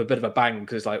a bit of a bang,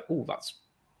 because it's like, oh, that's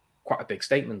quite a big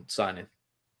statement signing.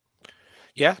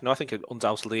 Yeah, no, I think it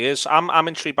undoubtedly is. I'm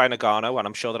intrigued by Nagano, and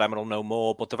I'm sure that Emma will know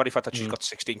more. But the very fact that she's got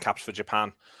 16 caps for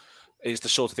Japan is the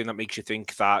sort of thing that makes you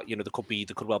think that, you know, there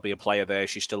could well be a player there.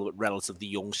 She's still relatively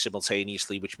young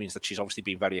simultaneously, which means that she's obviously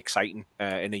been very exciting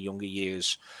in her younger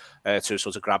years to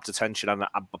sort of grab attention. And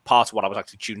part of what I was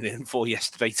actually tuning in for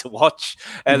yesterday to watch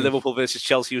Liverpool versus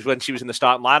Chelsea was when she was in the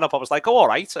starting lineup. I was like, oh, all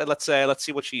right, let's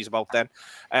see what she's about then.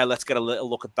 Let's get a little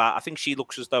look at that. I think she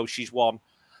looks as though she's one.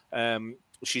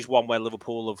 She's one where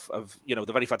Liverpool have, you know,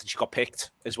 the very fact that she got picked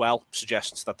as well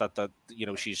suggests that you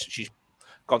know, she's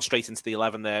gone straight into the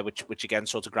 11 there, which again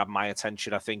sort of grabbed my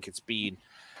attention. I think it's been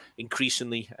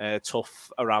increasingly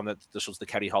tough around the sort of the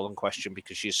Kerry Holland question,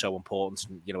 because she is so important,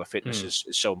 and, you know, her fitness is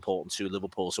so important to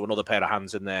Liverpool. So another pair of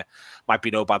hands in there might be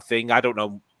no bad thing. I don't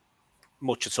know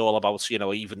much at all about, you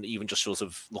know, even just sort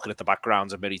of looking at the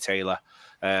backgrounds of Miri Taylor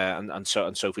and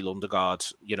Sophie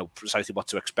Lundegaard, you know, precisely what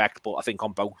to expect. But I think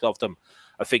on both of them,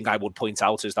 a thing I would point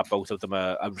out is that both of them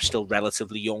are still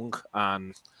relatively young,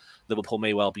 and Liverpool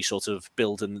may well be sort of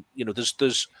building, you know, there's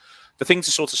the thing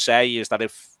to sort of say is that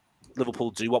if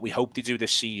Liverpool do what we hope they do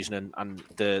this season, and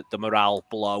the morale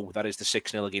blow, that is the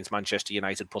 6-0 against Manchester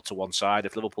United, put to one side,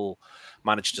 if Liverpool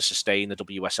manage to sustain the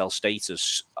WSL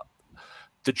status,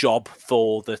 the job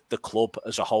for the club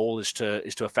as a whole is to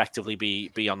effectively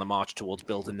be on the march towards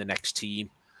building the next team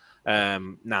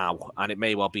now, and it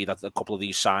may well be that a couple of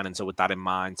these signings are with that in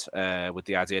mind, with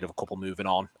the idea of a couple moving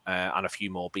on and a few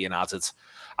more being added,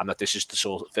 and that this is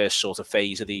the first sort of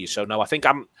phase of these. So no, I think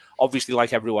I'm obviously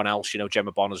like everyone else.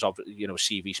 Gemma Bonner's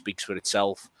CV speaks for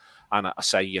itself. And I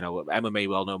say, Emma may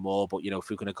well know more, but,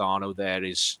 Fuka Nagano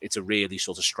it's a really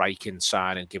sort of striking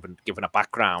signing given a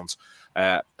background.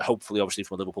 Hopefully, obviously,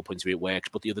 from a Liverpool point of view, it works.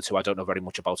 But the other two, I don't know very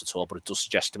much about at all. But it does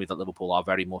suggest to me that Liverpool are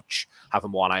very much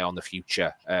having one eye on the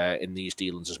future in these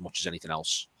dealings as much as anything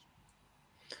else.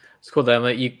 It's cool,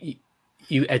 Emma.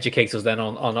 You educate us then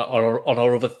on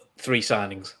our other three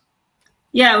signings.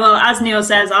 Yeah, well, as Neil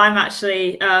says, I'm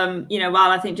actually,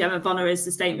 while I think Gemma Bonner is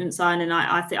the statement signing,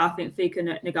 I think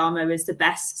Fuka Nagano is the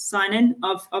best signing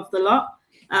of the lot.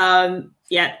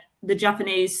 The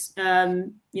Japanese,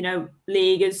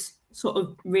 league is sort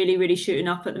of really, really shooting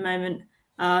up at the moment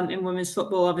in women's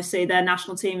football. Obviously, their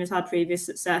national team has had previous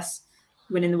success,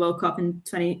 winning the World Cup in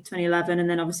 2011, and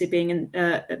then obviously being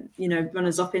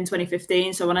runners-up in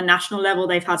 2015. So on a national level,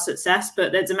 they've had success,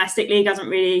 but the domestic league hasn't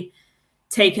really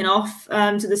taken off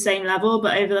to the same level.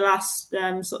 But over the last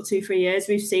sort of 2-3 years,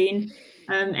 we've seen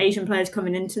Asian players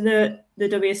coming into the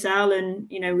WSL,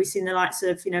 and we've seen the likes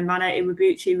of Mana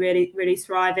Iwabuchi really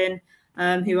thriving,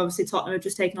 who obviously Tottenham have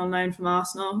just taken on loan from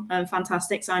Arsenal.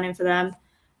 Fantastic signing for them.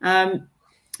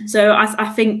 So I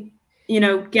think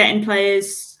getting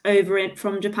players over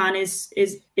from Japan is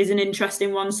an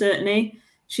interesting one. Certainly,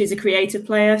 she's a creative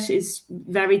player. She's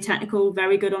very technical,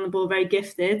 very good on the ball, very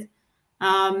gifted.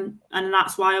 And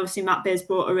that's why obviously Matt Beers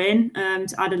brought her in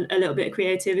to add a little bit of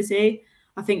creativity.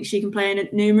 I think she can play in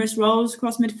numerous roles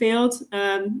across midfield.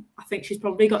 I think she's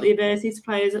probably got the ability to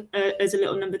play as a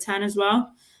little number 10 as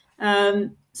well.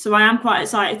 So I am quite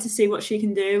excited to see what she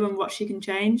can do and what she can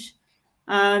change.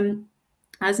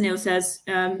 As Neil says,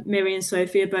 Miri and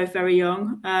Sophie are both very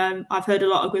young. I've heard a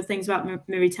lot of good things about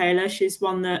Miri Taylor. She's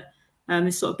one that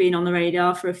has sort of been on the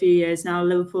radar for a few years now.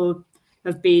 Liverpool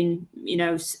have been,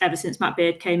 ever since Matt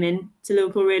Beard came in to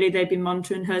Liverpool, really, they've been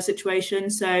monitoring her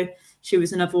situation. So she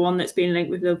was another one that's been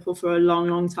linked with Liverpool for a long,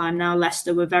 long time now.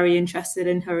 Leicester were very interested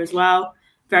in her as well,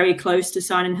 very close to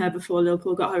signing her before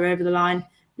Liverpool got her over the line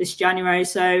this January.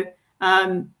 So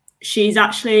she's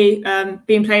actually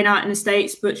been playing out in the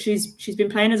States, but she's been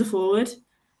playing as a forward.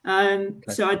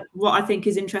 So what I think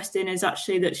is interesting is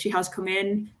actually that she has come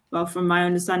in, well, from my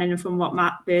understanding and from what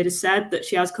Matt Beard has said, that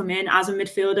she has come in as a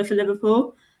midfielder for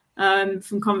Liverpool.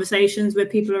 From conversations with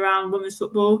people around women's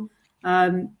football,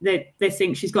 they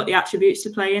think she's got the attributes to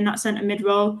play in that centre mid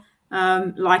role,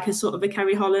 like a sort of a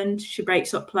Kerry Holland. She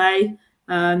breaks up play.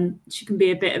 She can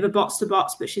be a bit of a box to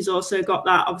box, but she's also got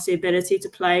that obviously ability to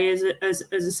play as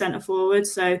a centre forward.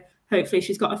 So hopefully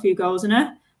she's got a few goals in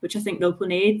her, which I think Liverpool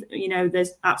need.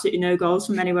 There's absolutely no goals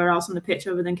from anywhere else on the pitch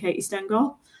other than Katie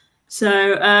Stengel.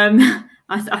 So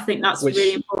I think that's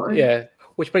really important. Yeah,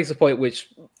 which brings the point which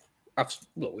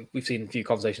we've seen a few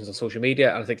conversations on social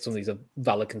media, and I think some of these are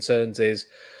valid concerns, is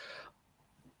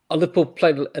Liverpool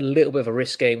played a little bit of a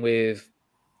risk game with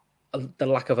the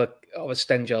lack of a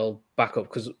Stengel backup,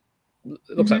 because it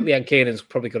looks like Leanne Kiernan's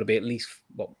probably going to be at least,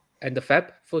 end of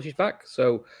Feb before she's back.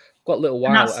 So got a little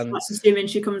while. And that's assuming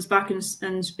she comes back and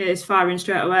is firing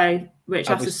straight away, which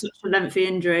after such a lengthy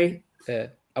injury. Yeah.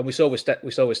 And we saw with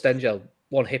Stengel,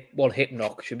 one hip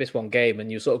knock. She missed one game, and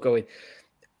you're sort of going,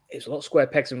 it's a lot of square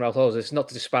pegs and round holes. It's not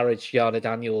to disparage Jana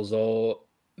Daniels or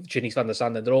Janice van der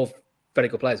Sanden. They're all very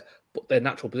good players, but their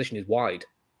natural position is wide.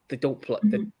 They don't play.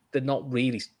 They're not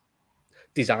really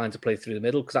designed to play through the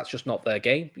middle, because that's just not their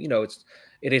game.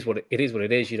 It is what it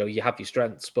is. You have your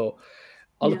strengths, but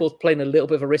are they both playing a little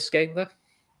bit of a risk game there?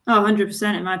 Oh,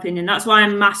 100% in my opinion. That's why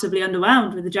I'm massively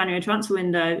underwhelmed with the January transfer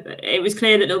window. It was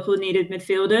clear that Liverpool needed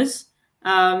midfielders.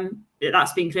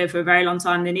 That's been clear for a very long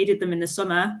time. They needed them in the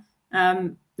summer.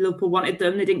 Liverpool wanted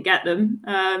them. They didn't get them.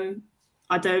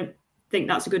 I don't think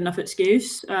that's a good enough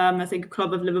excuse. I think a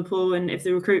club of Liverpool, and if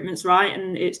the recruitment's right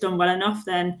and it's done well enough,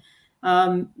 then,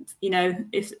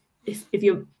 if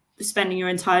you're spending your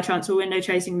entire transfer window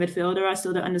chasing midfielder, I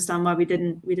still don't understand why we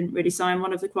didn't really sign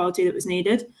one of the quality that was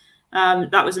needed.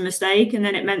 That was a mistake, and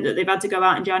then it meant that they've had to go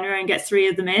out in January and get 3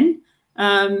 of them in.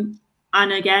 And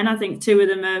again, I think 2 of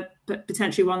them are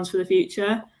potentially ones for the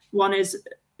future. One is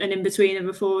an in-between of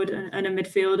a forward and a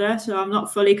midfielder. So I'm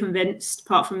not fully convinced,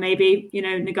 apart from maybe,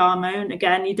 Nagamo. And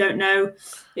again, you don't know.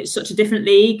 It's such a different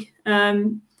league,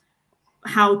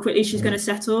 how quickly she's going to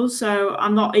settle. So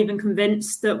I'm not even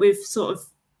convinced that we've sort of,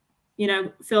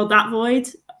 filled that void.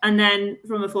 And then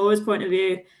from a forwards point of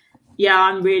view, yeah,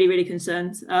 I'm really, really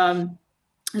concerned. I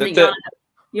think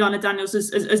Jana Daniels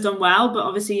has done well, but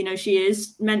obviously, you know, she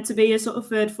is meant to be a sort of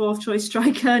third, fourth choice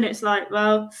striker, and it's like,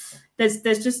 well,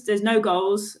 there's no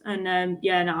goals, and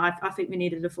I think we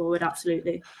needed a forward,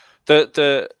 absolutely.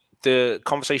 The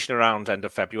conversation around end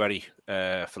of February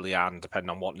for Leanne, depending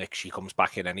on what nick she comes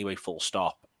back in anyway, full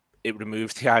stop, it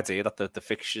removes the idea that the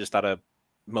fixtures that are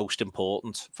most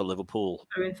important for Liverpool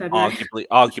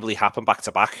arguably happen back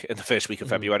to back in the first week of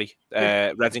February.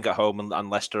 Reading at home and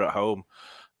Leicester at home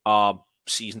are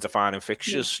season-defining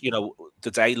fixtures. You know, the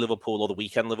day Liverpool or the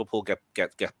weekend Liverpool get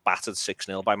battered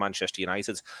 6-0 by Manchester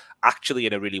United. Actually,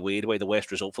 in a really weird way, the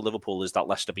worst result for Liverpool is that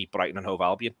Leicester beat Brighton and Hove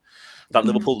Albion. That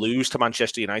Liverpool lose to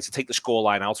Manchester United, take the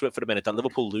scoreline out of it for a minute, that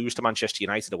Liverpool lose to Manchester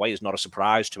United away is not a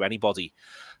surprise to anybody.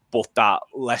 But that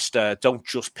Leicester don't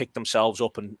just pick themselves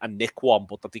up and nick one,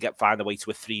 but that they find a way to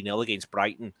a 3-0 against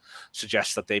Brighton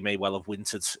suggests that they may well have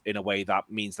wintered in a way that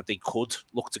means that they could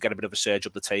look to get a bit of a surge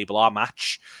up the table. Our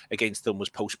match against them was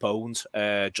postponed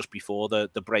just before the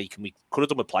break, and we could have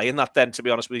done with playing that then, to be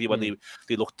honest with you, when they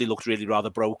looked really rather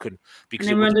broken. Because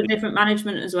and they were under different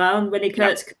management as well. And Willie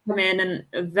Kurtz come in, and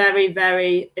a very,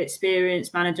 very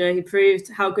experienced manager. He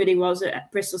proved how good he was at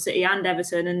Bristol City and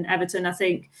Everton. And Everton, I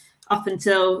think, up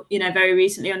until, you know, very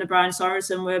recently under Brian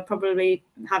Sorensen, we're probably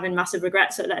having massive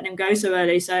regrets at letting him go so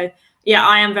early. So, yeah,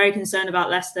 I am very concerned about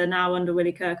Leicester now under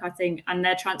Willie Kirk, I think, and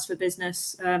their transfer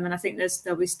business. And I think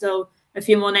there'll be still a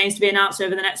few more names to be announced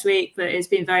over the next week, but it's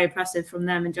been very impressive from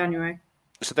them in January.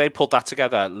 So they pulled that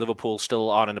together. Liverpool still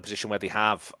aren't in a position where they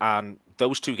have, and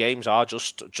those two games are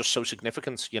just so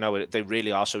significant. You know, they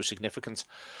really are so significant.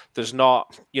 There's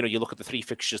not, you know, you look at the three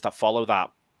fixtures that follow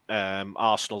that.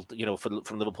 Arsenal, you know, from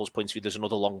Liverpool's point of view, there's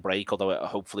another long break, although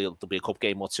hopefully there'll be a cup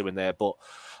game or two in there. But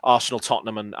Arsenal,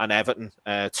 Tottenham, and Everton,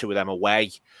 two of them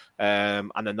away,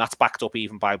 and then that's backed up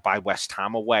even by West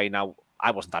Ham away. Now,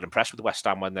 I wasn't that impressed with West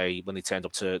Ham when they turned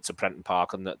up to Prenton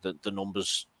Park, and the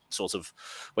numbers sort of,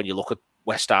 when you look at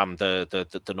West Ham,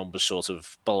 the numbers sort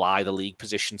of belie the league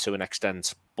position to an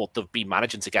extent, but they've been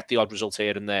managing to get the odd result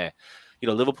here and there. You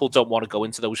know, Liverpool don't want to go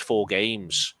into those four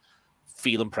games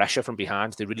feeling pressure from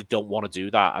behind. They really don't want to do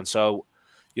that. And so,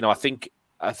 you know, I think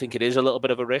it is a little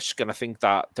bit of a risk, and I think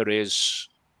that there is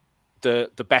the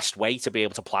best way to be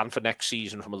able to plan for next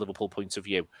season from a Liverpool point of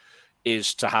view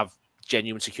is to have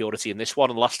genuine security in this one.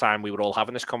 And last time we were all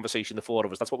having this conversation, the four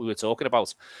of us, that's what we were talking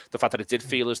about. The fact that it did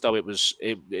feel as though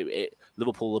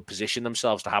Liverpool had positioned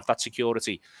themselves to have that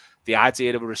security. The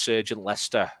idea of a resurgent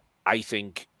Leicester, I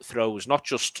think, throws not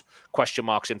just question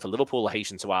marks in for Liverpool, I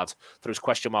hasten to add, throws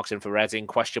question marks in for Reading,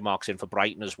 question marks in for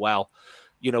Brighton as well.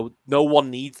 You know, no one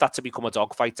needs that to become a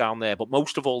dogfight down there, but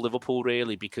most of all Liverpool,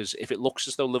 really, because if it looks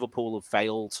as though Liverpool have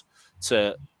failed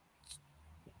to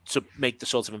make the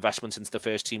sort of investments into the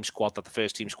first team squad that the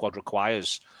first team squad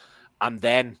requires, and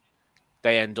then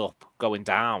they end up going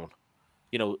down,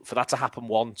 you know, for that to happen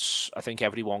once, I think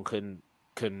everyone can,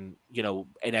 you know,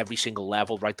 in every single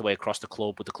level, right the way across the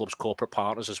club, with the club's corporate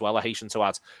partners as well, I hasten to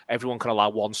add, everyone can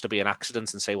allow once to be an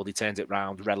accident and say, well, they turned it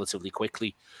round relatively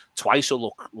quickly. Twice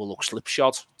will look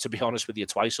slipshod, to be honest with you.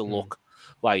 Twice will look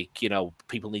like, you know,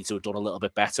 people need to have done a little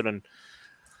bit better, and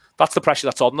that's the pressure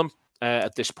that's on them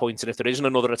at this point. And if there isn't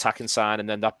another attacking sign, and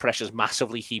then that pressure's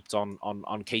massively heaped on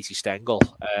Katie Stengel,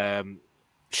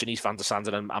 Shanice van der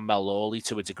Sanden and Mel Lawley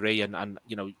to a degree, and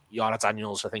you know, Jana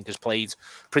Daniels, I think, has played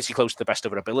pretty close to the best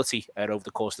of her ability over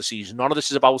the course of the season. None of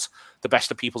this is about the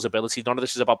best of people's ability. None of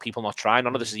this is about people not trying.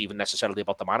 None of this is even necessarily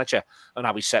about the manager and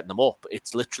how he's setting them up.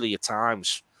 It's literally, at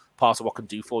times, part of what can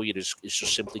do for you is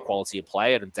just simply quality of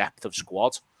player and depth of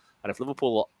squad. And if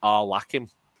Liverpool are lacking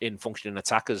in functioning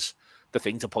attackers, the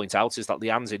thing to point out is that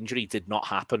Leanne's injury did not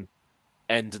happen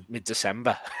end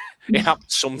mid-December. It happened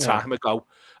some time ago,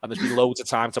 and there's been loads of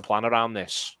time to plan around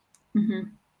this.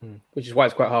 Which is why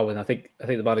it's quite hard. And I think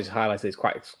the manager highlighted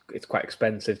it's quite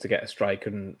expensive to get a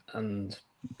striker, and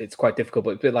it's quite difficult.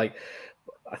 But it's a bit like,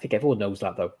 I think everyone knows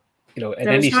that, though. You know,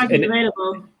 there were strikers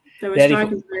available. There were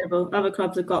strikers available. Other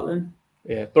clubs have got them.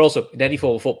 Yeah, but also in any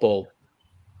form of football,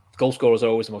 goal scorers are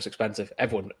always the most expensive.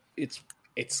 Everyone, it's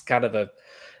kind of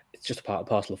it's just a part and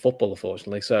parcel of football,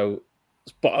 unfortunately. So,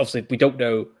 but obviously we don't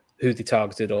know who they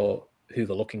targeted or who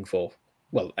they're looking for.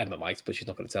 Well, Emma might, but she's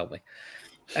not going to tell me.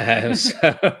 Well,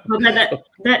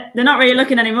 they're not really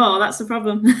looking anymore. That's the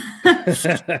problem.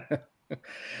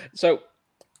 So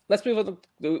let's move on.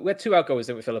 We had two outgoings,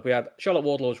 didn't we, Philip? We had Charlotte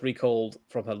Wardlaw's recalled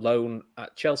from her loan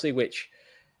at Chelsea, which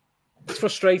is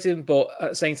frustrating, but at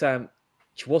the same time,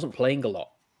 she wasn't playing a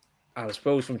lot. And I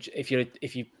suppose if you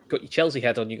got your Chelsea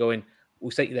head on, you're going,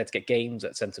 we'll take you there to get games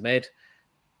at centre mid.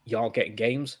 You aren't getting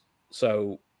games,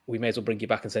 so we may as well bring you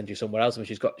back and send you somewhere else. I mean,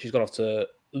 she's gone off to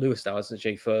Lewis now, hasn't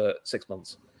she, for 6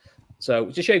 months? So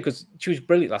it's a shame because she was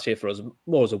brilliant last year for us,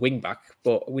 more as a wing back,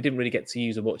 but we didn't really get to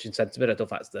use her much in centre mid. I don't know if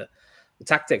that's the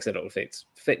tactics. I don't know if it's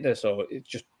fitness or it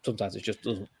just sometimes it just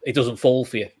doesn't fall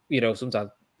for you. You know, sometimes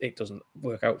it doesn't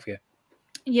work out for you.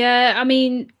 Yeah, I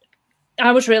mean,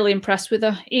 I was really impressed with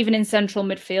her, even in central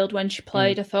midfield when she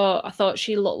played. I thought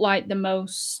she looked like the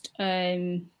most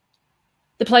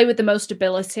the player with the most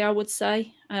ability, I would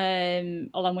say,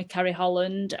 along with Kerry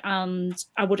Holland, and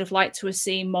I would have liked to have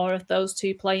seen more of those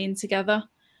two playing together.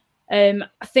 I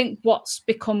think what's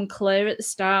become clear at the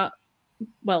start,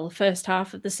 well, the first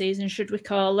half of the season, should we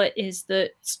call it, is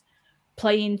that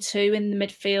playing two in the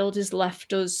midfield has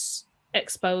left us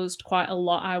exposed quite a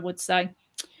lot, I would say.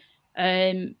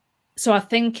 So I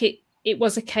think it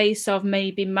was a case of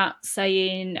maybe Matt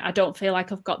saying, I don't feel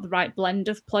like I've got the right blend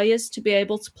of players to be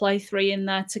able to play three in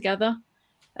there together.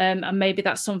 And maybe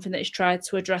that's something that he's tried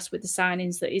to address with the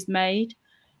signings that he's made.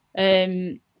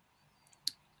 And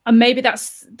maybe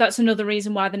that's another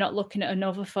reason why they're not looking at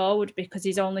another forward, because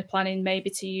he's only planning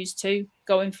maybe to use two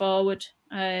going forward,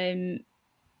 you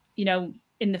know,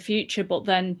 in the future. But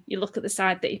then you look at the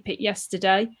side that he picked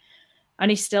yesterday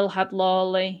and he still had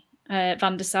Lawley,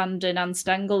 Van der Sanden and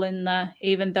Stengel in there,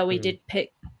 even though he did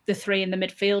pick the three in the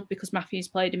midfield because Matthews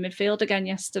played in midfield again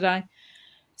yesterday.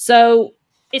 So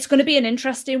it's going to be an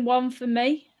interesting one for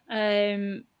me.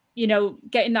 You know,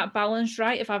 getting that balance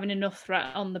right of having enough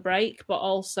threat on the break, but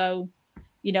also,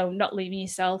 you know, not leaving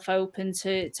yourself open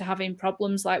to having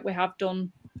problems like we have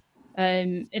done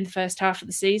in the first half of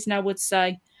the season, I would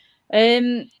say.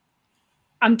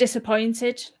 I'm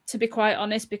disappointed, to be quite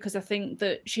honest, because I think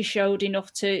that she showed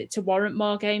enough to warrant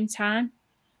more game time.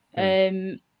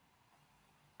 I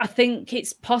think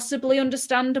it's possibly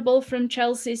understandable from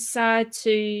Chelsea's side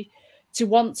to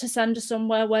want to send her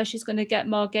somewhere where she's going to get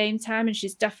more game time, and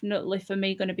she's definitely, for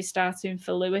me, going to be starting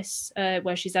for Lewis,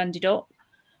 where she's ended up.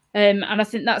 And I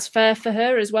think that's fair for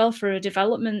her as well, for her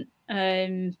development.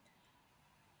 But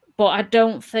I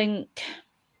don't think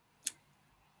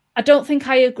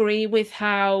I agree with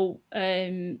how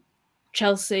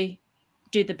Chelsea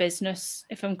do the business,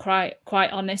 if I'm quite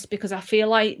honest, because I feel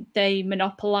like they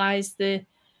monopolise the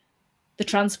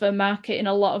transfer market in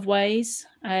a lot of ways.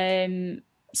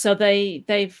 So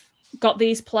they've got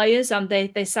these players and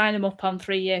they sign them up on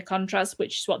 3-year contracts,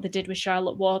 which is what they did with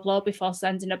Charlotte Wardlaw before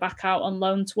sending her back out on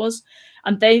loan to us.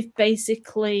 And they've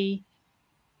basically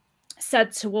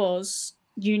said to us,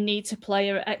 you need to play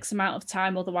her X amount of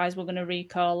time, otherwise we're going to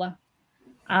recall her.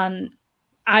 And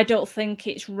I don't think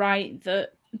it's right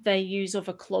that they use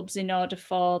other clubs in order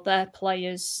for their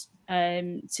players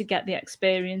to get the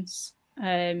experience.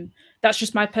 That's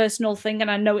just my personal thing. And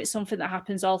I know it's something that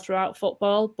happens all throughout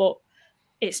football, but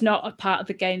it's not a part of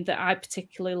the game that I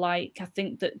particularly like. I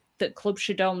think that clubs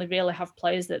should only really have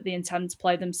players that they intend to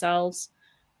play themselves.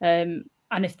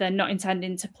 And if they're not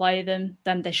intending to play them,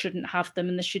 then they shouldn't have them.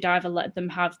 And they should either let them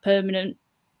have permanent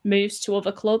moves to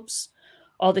other clubs,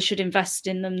 or they should invest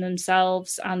in them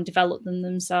themselves and develop them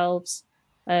themselves.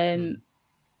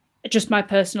 Just my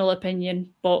personal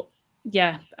opinion. But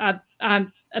yeah,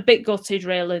 I'm a bit gutted,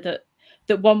 really, that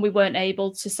one, we weren't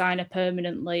able to sign her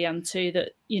permanently, and two,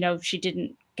 that, you know, she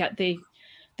didn't get the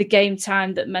game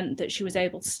time that meant that she was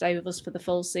able to stay with us for the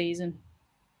full season,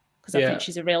 because I think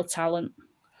she's a real talent.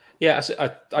 Yeah,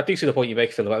 I do see the point you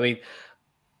make, Philip. I mean,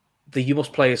 you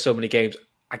must play so many games.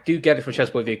 I do get it from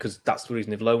Chelsea's point of view, because that's the reason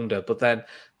they've loaned her. But then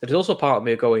there's also part of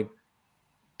me going,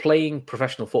 playing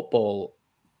professional football,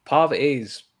 part of it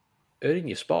is earning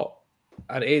your spot.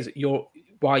 And it is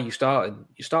why you're starting.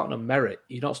 You're starting on merit.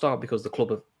 You're not starting because the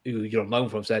club who you're on loan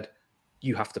from said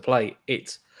you have to play.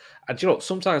 And you know,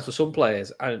 sometimes for some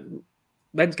players, and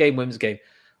men's game, women's game,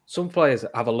 some players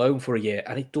have a loan for a year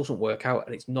and it doesn't work out,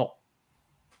 and it's not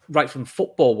right from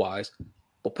football wise,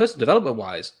 but personal development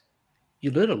wise,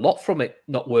 you learn a lot from it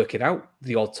not working out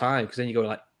the odd time, because then you go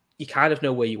like, you kind of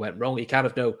know where you went wrong, you kind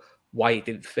of know why it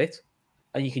didn't fit,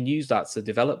 and you can use that to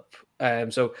develop.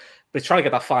 So, but trying to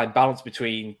get that fine balance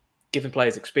between giving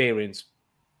players experience,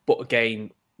 but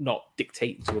again, not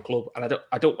dictating to a club. And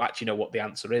I don't actually know what the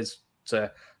answer is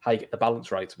to how you get the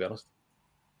balance right, to be honest.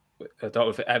 I don't know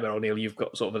if Emma or Neil, you've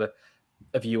got sort of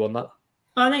a view on that.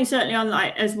 Well, I think certainly on,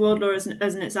 like, as Wardlaw as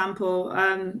an example,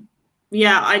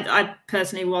 yeah, I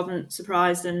personally wasn't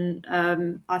surprised, and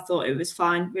I thought it was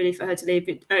fine really for her to leave,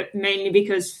 mainly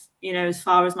because, you know, as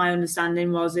far as my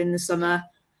understanding was in the summer,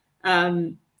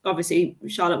 obviously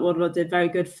Charlotte Wardlaw did very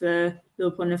good for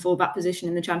Liverpool in a full-back position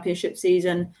in the Championship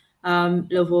season.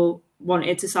 Liverpool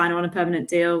wanted to sign her on a permanent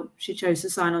deal. She chose to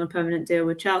sign on a permanent deal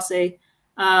with Chelsea.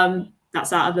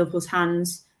 That's out of Liverpool's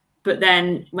hands. But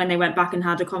then when they went back and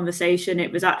had a conversation,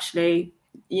 it was actually,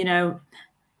 you know,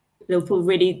 Liverpool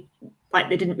really, like,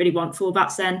 they didn't really want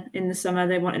fullbacks then in the summer.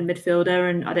 They wanted a midfielder,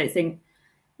 and I don't think,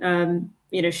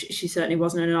 you know, she certainly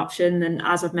wasn't an option. And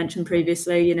as I've mentioned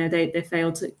previously, you know, they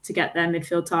failed to get their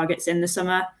midfield targets in the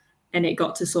summer, and it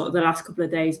got to sort of the last couple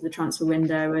of days of the transfer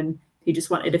window, and he just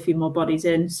wanted a few more bodies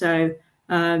in. So,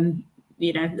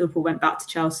 you know, Liverpool went back to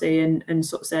Chelsea and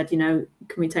sort of said, you know,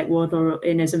 can we take Wardlaw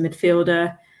in as a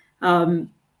midfielder?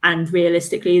 And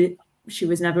realistically, she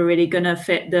was never really going to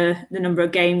fit the number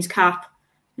of games cap.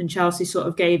 And Chelsea sort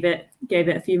of gave it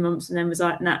a few months and then was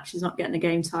like, nah, she's not getting the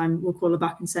game time. We'll call her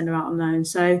back and send her out on loan.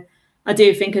 So I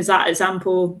do think as that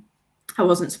example, I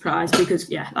wasn't surprised because,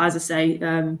 yeah, as I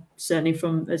say, certainly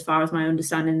from as far as my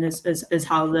understanding as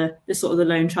how the sort of the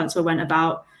loan transfer went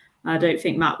about, I don't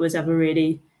think Matt was ever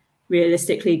really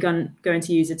realistically going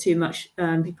to use her too much.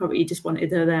 He probably just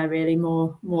wanted her there really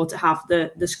more to have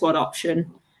the squad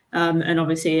option. And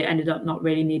obviously it ended up not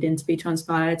really needing to be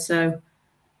transpired. So,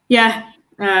 yeah,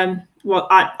 well,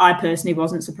 I personally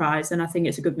wasn't surprised, and I think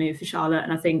it's a good move for Charlotte.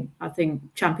 And I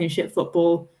think Championship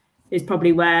football is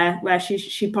probably where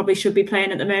she probably should be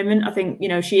playing at the moment. I think, you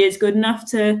know, she is good enough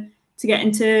to get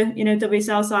into, you know,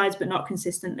 WSL sides, but not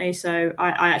consistently. So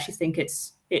I actually think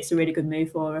it's a really good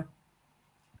move for her.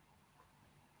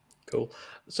 Cool.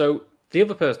 So the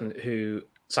other person who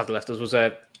sadly left us was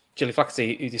Gilly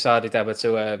Flaherty, who decided ever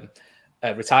to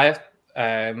retire,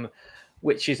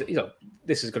 which is, you know,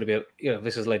 this is going to be, you know,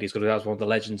 this is a lady who's going to be one of the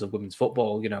legends of women's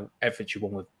football. You know, everything she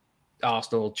won with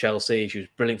Arsenal, Chelsea, she was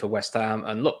brilliant for West Ham,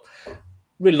 and look,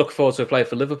 really looking forward to her play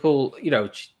for Liverpool. You know,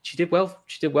 she did well.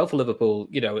 She did well for Liverpool.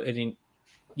 You know, in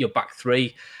your back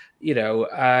three. You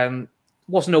know,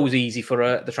 wasn't always easy for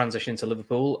her, the transition to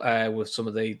Liverpool with some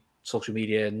of the social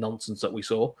media nonsense that we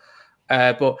saw,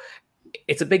 but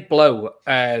it's a big blow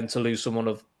to lose someone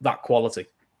of that quality.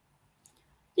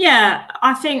 Yeah,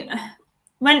 I think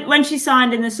when she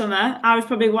signed in the summer, I was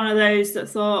probably one of those that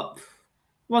thought,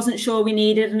 wasn't sure we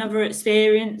needed another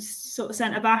experienced sort of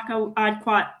centre back. I'd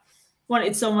quite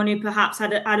wanted someone who perhaps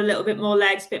had a little bit more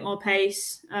legs, a bit more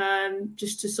pace,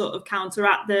 just to sort of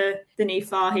counteract the Niamh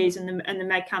Fahey's and the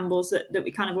Meg Campbells that we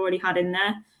kind of already had in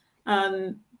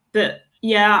there. But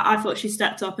yeah, I thought she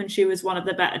stepped up and she was one of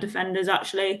the better defenders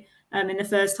actually in the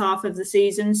first half of the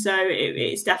season. So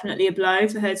it's definitely a blow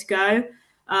for her to go.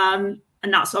 And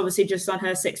that's obviously just on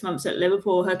her 6 months at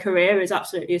Liverpool. Her career is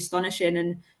absolutely astonishing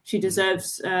and she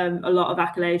deserves a lot of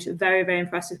accolades. A very, very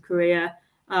impressive career.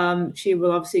 She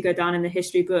will obviously go down in the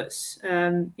history books,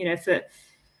 you know,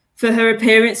 for her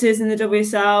appearances in the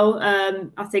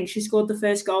WSL. I think she scored the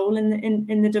first goal in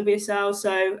the WSL.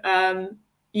 So,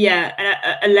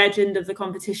 yeah, a legend of the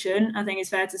competition. I think it's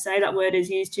fair to say that word is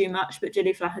used too much, but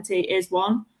Gilly Flaherty is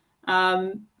one.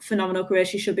 Phenomenal career.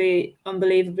 She should be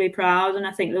unbelievably proud, and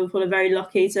I think Liverpool are very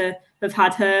lucky to have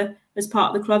had her as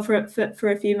part of the club for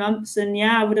a few months. And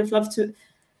yeah, I would have loved to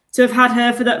have had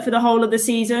her for the whole of the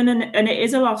season. And it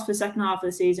is a loss for the second half of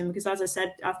the season because, as I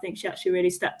said, I think she actually really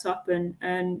stepped up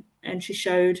and she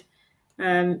showed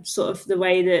sort of the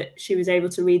way that she was able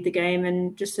to read the game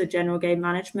and just her general game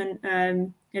management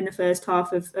in the first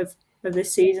half of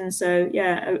this season. So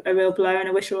yeah, a real blow, and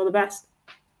I wish her all the best.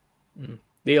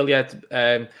 Neil,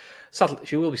 yeah, sadly,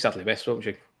 she will be sadly missed, won't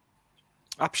she?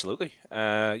 Absolutely.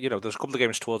 You know, there's a couple of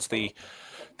games towards the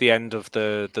end of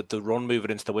the run moving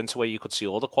into the winter where you could see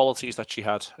all the qualities that she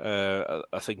had.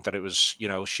 I think that it was, you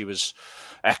know, she was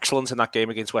excellent in that game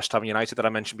against West Ham United that I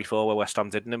mentioned before, where West Ham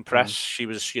didn't impress. She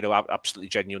was, you know, absolutely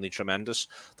genuinely tremendous.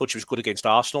 Thought she was good against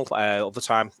Arsenal all the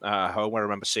time at home. I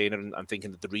remember seeing her and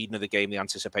thinking that the reading of the game, the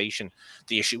anticipation,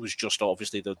 the issue was just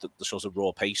obviously the sort of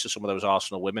raw pace of some of those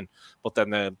Arsenal women. But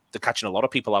then they're catching a lot of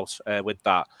people out with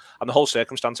that. And the whole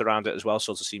circumstance around it as well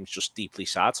sort of seems just deeply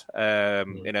sad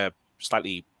in a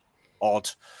slightly odd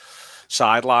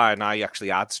sideline. I actually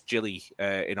had Gilly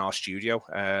in our studio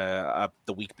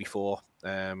the week before.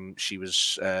 She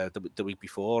was the week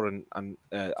before, and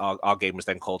our game was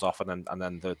then called off, and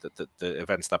then the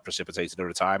events that precipitated her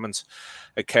retirement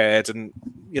occurred. And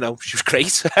you know, she was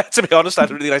great. To be honest, I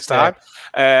had a really nice time.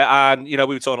 And you know,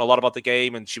 we were talking a lot about the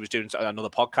game, and she was doing another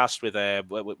podcast with a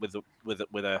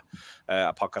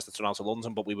podcast that's run out of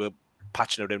London, but we were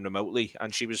patching her in remotely,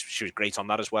 and she was great on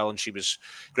that as well. And she was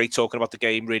great talking about the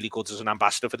game, really good as an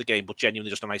ambassador for the game, but genuinely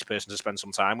just a nice person to spend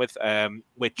some time with,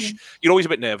 which you're always a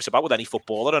bit nervous about with any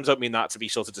footballer. And I don't mean that to be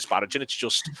sort of disparaging. It's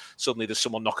just suddenly there's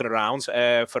someone knocking around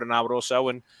for an hour or so,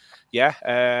 and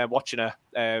yeah, watching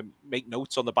her make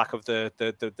notes on the back of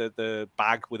the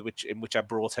bag in which I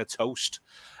brought her toast,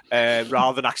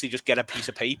 rather than actually just get a piece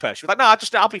of paper. She was like,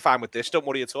 "No, I'll be fine with this. Don't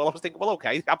worry at all." I was thinking, "Well,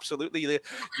 okay, absolutely,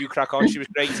 you crack on." She was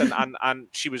great, and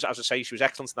she was, as I say, she was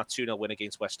excellent in that 2-0 win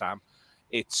against West Ham.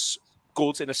 It's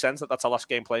good in a sense that that's our last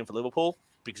game playing for Liverpool,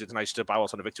 because it's nice to bow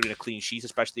out on a victory and a clean sheet,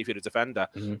 especially if you're a defender.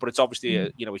 But it's obviously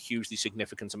a hugely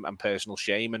significant and personal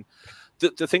shame. And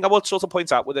the thing I would sort of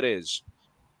point out with it is,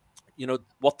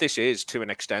 what this is to an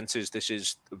extent is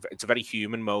it's a very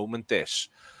human moment, this.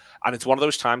 And it's one of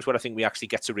those times where I think we actually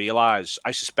get to realise,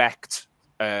 I suspect,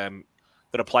 there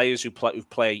are players who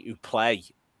play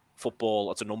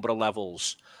football at a number of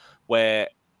levels where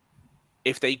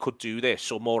if they could do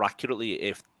this, or more accurately,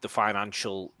 if the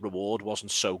financial reward wasn't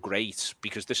so great,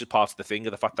 because this is part of the thing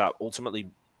of the fact that ultimately,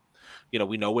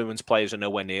 we know women's players are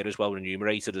nowhere near as well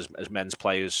remunerated as men's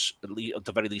players, at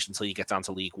the very least until you get down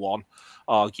to League One,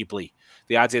 arguably.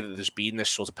 The idea that there's been this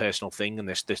sort of personal thing and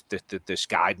this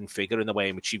guiding figure in the way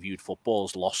in which she viewed football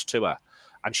is lost to her,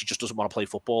 and she just doesn't want to play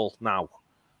football now,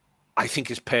 I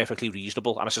think is perfectly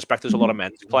reasonable. And I suspect there's a lot of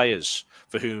men's players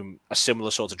for whom a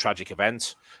similar sort of tragic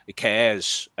event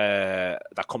occurs,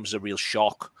 that comes as a real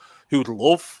shock, who would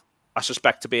love, I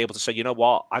suspect, to be able to say, you know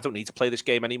what, I don't need to play this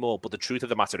game anymore. But the truth of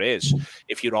the matter is,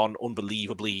 if you're on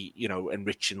unbelievably,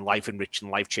 enriching,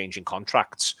 life-changing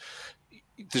contracts,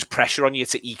 there's pressure on you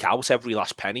to eke out every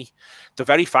last penny. The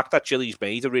very fact that Gilly's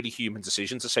made a really human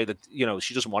decision to say that,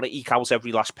 she doesn't want to eke out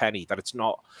every last penny, that it's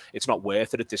not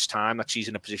worth it at this time, that she's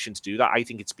in a position to do that, I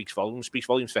think it speaks volumes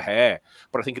for her.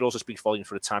 But I think it also speaks volumes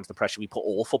for the times, the pressure we put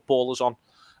all footballers on.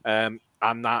 And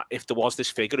that if there was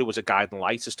this figure who was a guiding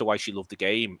light as to why she loved the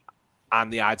game,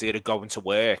 and the idea of going to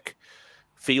work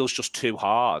feels just too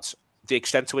hard. The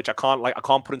extent to which I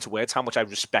can't put into words how much I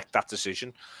respect that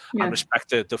decision, and respect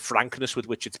the frankness with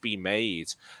which it's been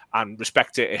made, and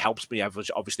respect it. It helps me ever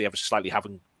slightly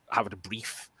having a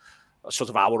brief sort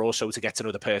of hour or so to get to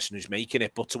know the person who's making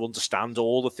it, but to understand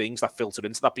all the things that filter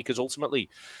into that, because ultimately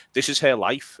this is her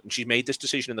life, and she's made this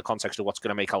decision in the context of what's going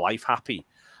to make her life happy.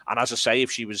 And as I say,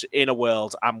 if she was in a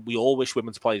world, and we all wish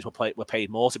women's players were paid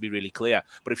more, to be really clear,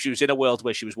 but if she was in a world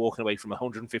where she was walking away from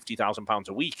 £150,000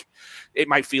 a week, it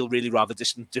might feel really rather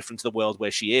different to the world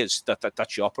where she is, that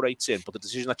she operates in. But the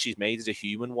decision that she's made is a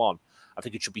human one. I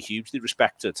think it should be hugely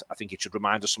respected. I think it should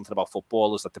remind us something about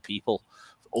footballers, that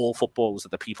all footballers are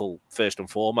the people first and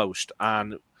foremost.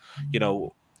 And,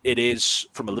 it is,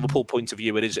 from a Liverpool point of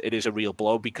view, it is a real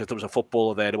blow, because there was a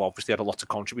footballer there who obviously had a lot to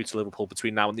contribute to Liverpool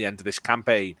between now and the end of this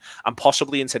campaign, and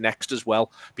possibly into next as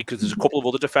well, because there's a couple of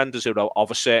other defenders who are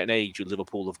of a certain age who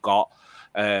Liverpool have got,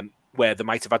 where there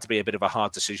might have had to be a bit of a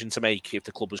hard decision to make if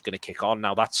the club was going to kick on.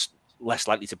 Now that's less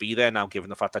likely to be there now,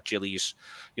 given the fact that Gilly's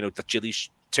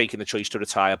taking the choice to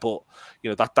retire. But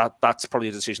that's probably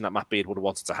a decision that Matt Beard would have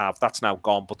wanted to have. That's now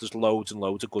gone, but there's loads and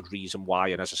loads of good reason why,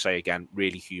 and as I say again,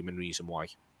 really human reason why.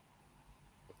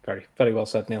 Very, very well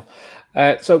said, Neil.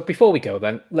 So before we go,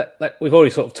 then, we've already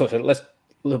sort of touched on it. Let's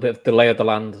a little bit of the lay of the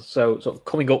land. So, sort of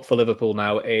coming up for Liverpool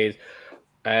now is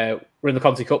we're in the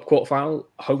Conti Cup quarterfinal,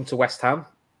 home to West Ham,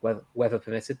 weather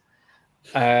permitted,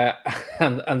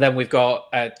 and then we've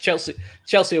got Chelsea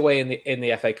away in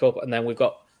the FA Cup, and then we've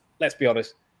got, let's be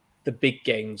honest, the big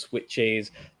games, which is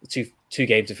the two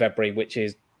games in February, which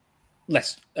is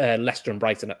Leicester and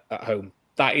Brighton at home.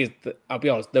 That is, I'll be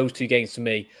honest, those two games to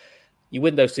me. You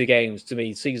win those two games, to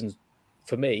me, season's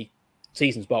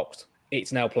boxed.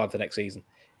 It's now planned for next season.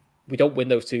 We don't win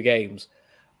those two games,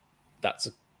 that's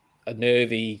a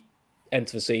nervy end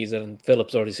to the season.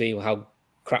 Philippa's already seen how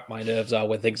crap my nerves are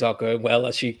when things aren't going well,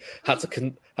 as she had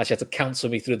to counsel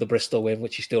me through the Bristol win,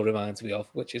 which she still reminds me of,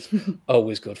 which is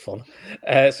always good fun.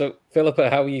 So, Philippa,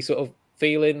 how are you sort of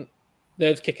feeling?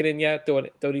 Nerves kicking in yet? Don't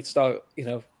need to start,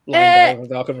 lying down in the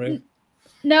darkened room?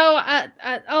 No,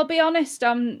 I'll be honest.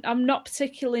 I'm not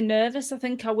particularly nervous. I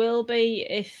think I will be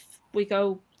if we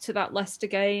go to that Leicester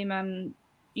game and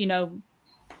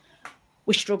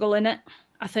we struggle in it.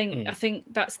 I think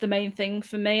that's the main thing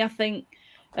for me. I think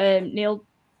Neil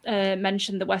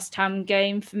mentioned the West Ham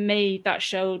game. For me, that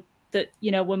showed that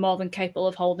we're more than capable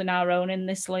of holding our own in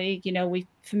this league.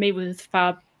 We were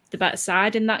far the better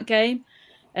side in that game,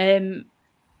 and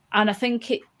I think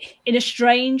it, in a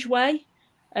strange way.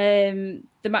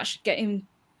 The match getting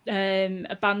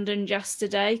abandoned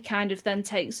yesterday kind of then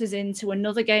takes us into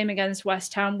another game against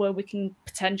West Ham where we can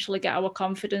potentially get our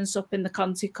confidence up in the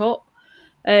Conti Cup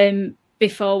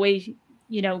before we,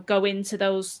 go into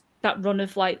that run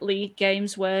of league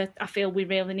games where I feel we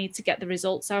really need to get the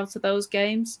results out of those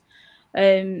games.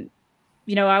 I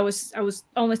was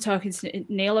only talking to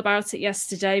Neil about it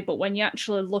yesterday, but when you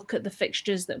actually look at the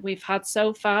fixtures that we've had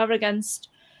so far against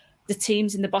the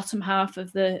teams in the bottom half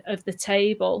of the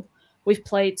table, we've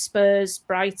played Spurs,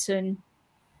 Brighton,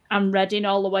 and Reading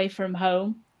all the way from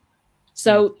home.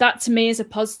 So that to me is a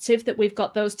positive, that we've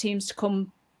got those teams to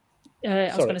come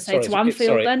I was going to say to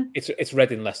Anfield then. It's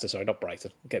Reading, Leicester, sorry, not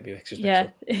Brighton. Get me mixed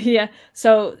up. Yeah.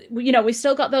 So, we've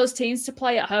still got those teams to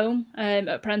play at home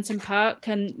at Prenton Park.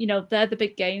 And, they're the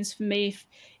big games for me.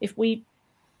 If we,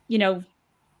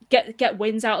 get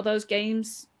wins out of those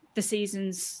games, the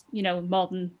season's, more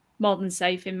than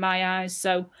safe in my eyes.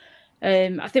 So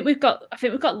I think we've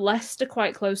got Leicester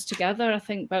quite close together, I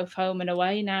think, both home and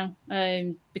away now,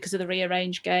 because of the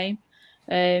rearranged game.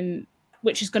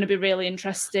 Which is going to be really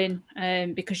interesting,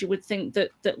 because you would think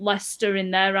that Leicester, in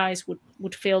their eyes,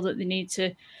 would feel that they need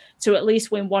to at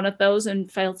least win one of those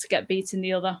and fail to get beaten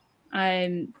the other.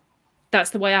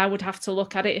 That's the way I would have to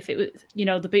look at it if it was,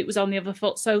 the boot was on the other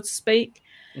foot, so to speak.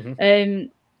 Mm-hmm.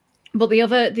 But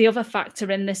the other factor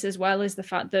in this as well is the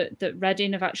fact that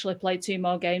Reading have actually played 2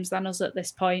 more games than us at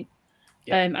this point.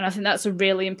 Yeah. And I think that's a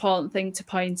really important thing to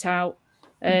point out.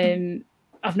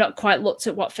 I've not quite looked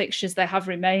at what fixtures they have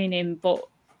remaining, but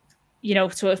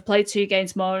to have played 2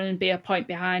 games more and be a point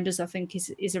behind us, I think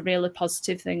is a really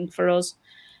positive thing for us.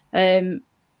 And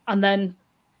then,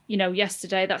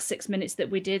 yesterday, that 6 minutes that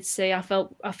we did see, I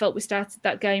felt we started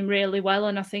that game really well,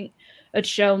 and I think had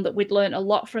shown that we'd learned a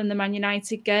lot from the Man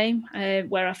United game,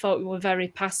 where I thought we were very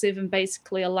passive and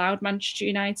basically allowed Manchester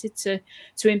United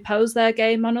to impose their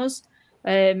game on us.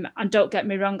 And don't get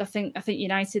me wrong, I think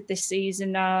United this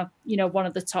season are, one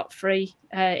of the top 3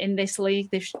 in this league.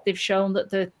 They've shown that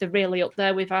they're really up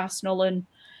there with Arsenal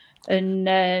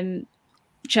and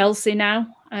Chelsea now.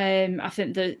 I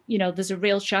think that there's a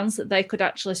real chance that they could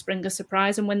actually spring a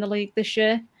surprise and win the league this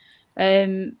year.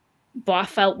 But I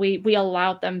felt we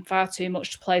allowed them far too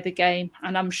much to play the game,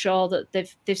 and I'm sure that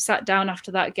they've sat down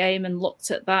after that game and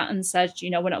looked at that and said,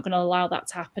 we're not going to allow that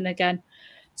to happen again.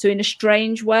 So in a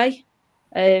strange way,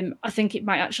 I think it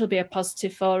might actually be a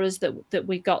positive for us that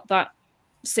we got that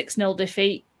 6-0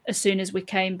 defeat as soon as we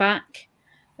came back.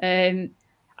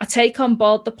 I take on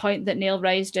board the point that Neil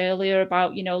raised earlier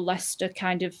about, Leicester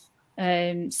kind of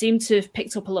seemed to have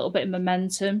picked up a little bit of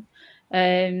momentum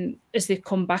as they've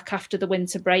come back after the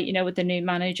winter break, with the new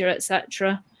manager,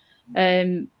 etc.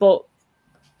 But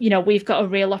we've got a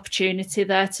real opportunity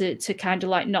there to kind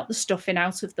of knock the stuffing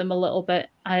out of them a little bit.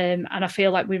 And I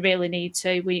feel like we really need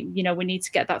to. We need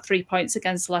to get that 3 points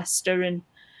against Leicester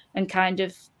and kind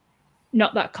of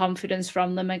knock that confidence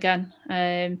from them again.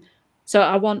 So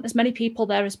I want as many people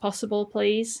there as possible,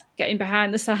 please, getting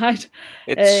behind the side.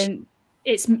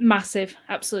 It's massive,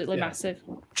 absolutely massive.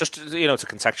 Just, to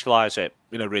contextualise it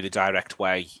in a really direct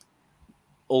way,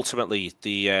 ultimately,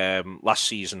 the last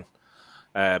season,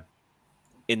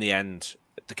 in the end,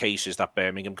 the case is that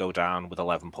Birmingham go down with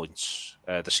 11 points.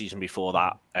 The season before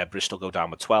that, Bristol go down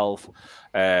with 12.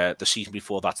 The season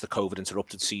before that's the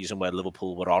COVID-interrupted season where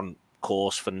Liverpool were on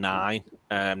course for 9,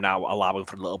 now allowing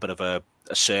for a little bit of a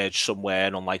surge somewhere,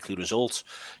 an unlikely result.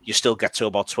 You still get to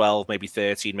about 12, maybe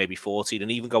 13, maybe 14,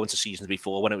 and even going to seasons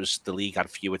before when it was the league had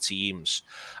fewer teams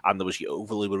and there was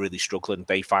Yeovil who were really struggling.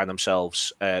 They find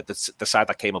themselves, the side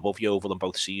that came above Yeovil in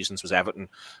both seasons was Everton,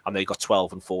 and they got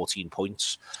 12 and 14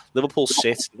 points. Liverpool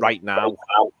sit right now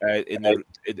in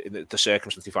the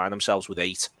circumstance they find themselves with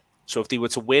 8. So if they were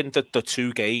to win the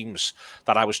 2 games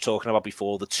that I was talking about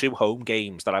before, the 2 home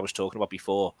games that I was talking about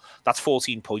before, that's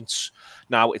 14 points.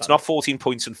 Now, it's not 14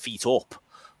 points and feet up,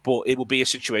 but it would be a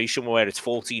situation where it's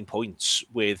 14 points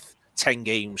with 10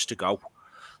 games to go.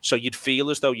 So you'd feel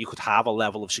as though you could have a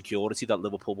level of security that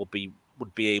Liverpool would be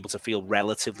able to feel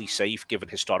relatively safe, given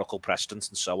historical precedents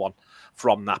and so on,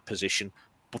 from that position.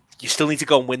 But you still need to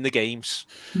go and win the games.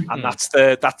 And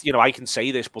I can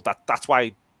say this, but that's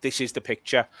why this is the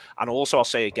picture. And also, I'll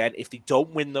say again, if they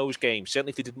don't win those games, certainly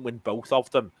if they didn't win both of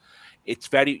them, it's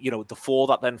very, the 4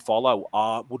 that then follow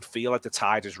would feel like the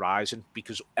tide is rising,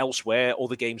 because elsewhere, all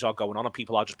the games are going on and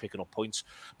people are just picking up points.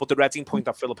 But the Reading point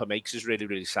that Philippa makes is really,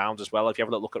 really sound as well. If you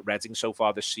have a look at Reading so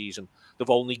far this season, they've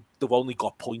only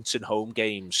got points in home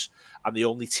games, and the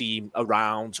only team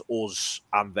around us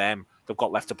and them they've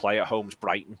got left to play at home is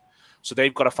Brighton. So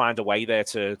they've got to find a way there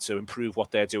to improve what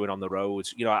they're doing on the road.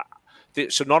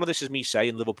 So none of this is me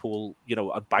saying Liverpool,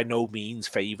 are by no means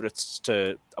favourites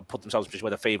to put themselves in a position where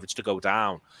they're favourites to go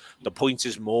down. The point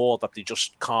is more that they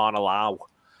just can't allow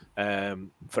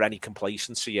for any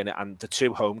complacency in it. And the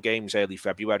 2 home games early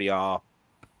February are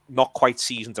not quite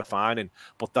season defining,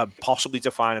 but they're possibly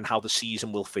defining how the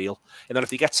season will feel. And then if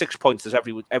they get 6 points,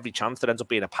 there's every chance there ends up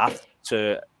being a path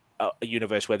to a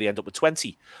universe where they end up with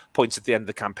 20 points at the end of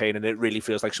the campaign, and it really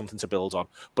feels like something to build on.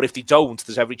 But if they don't,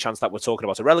 there's every chance that we're talking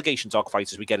about a relegation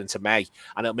dogfight as we get into May,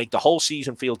 and it'll make the whole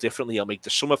season feel differently, it'll make the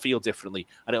summer feel differently,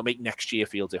 and it'll make next year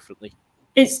feel differently.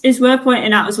 It's worth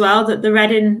pointing out as well that the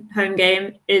Reading home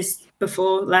game is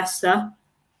before Leicester.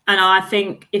 I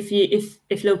think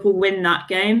if Liverpool win that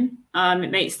game,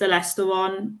 it makes the Leicester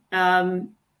one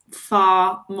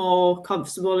far more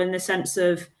comfortable in the sense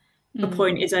of a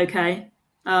point is okay.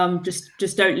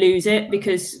 Just don't lose it,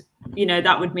 because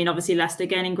that would mean obviously Leicester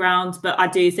gaining ground. But I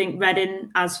do think Reading,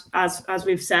 as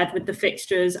we've said, with the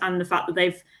fixtures and the fact that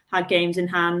they've had games in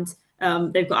hand,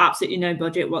 they've got absolutely no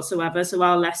budget whatsoever. So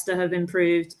while Leicester have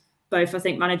improved both, I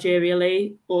think,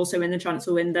 managerially, also in the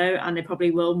transfer window, and they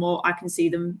probably will more. I can see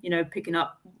them, picking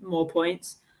up more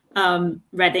points.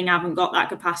 Reading haven't got that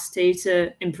capacity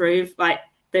to improve. Like,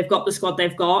 they've got the squad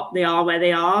they've got. They are where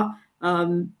they are.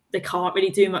 They can't really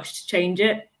do much to change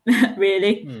it,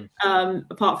 really,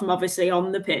 apart from obviously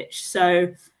on the pitch.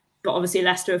 So, but obviously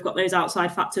Leicester have got those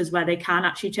outside factors where they can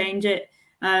actually change it.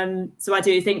 So I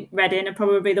do think Reading are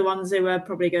probably the ones who are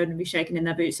probably going to be shaking in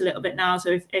their boots a little bit now.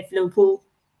 So if Liverpool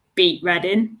beat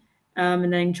Reading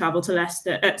and then travel to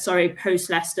host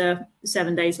Leicester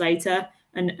 7 days later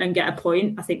and get a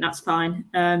point, I think that's fine.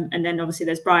 And then obviously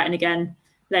there's Brighton again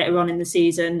later on in the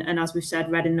season, and as we've said,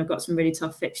 Reading have got some really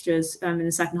tough fixtures in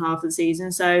the second half of the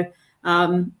season. So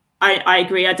I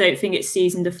agree. I don't think it's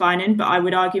season defining, but I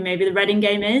would argue maybe the Reading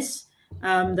game is.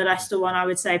 The Leicester one, I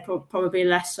would say probably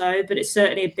less so, but it's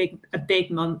certainly a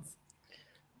big month.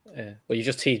 Yeah. Well, you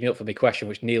just teed me up for my question,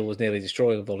 which Neil was nearly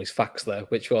destroying with all his facts there,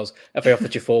 which was, if I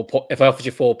offered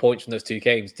you 4 points from those 2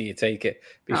 games, do you take it?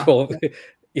 Before,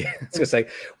 yeah, I was going to say,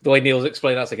 the way Neil's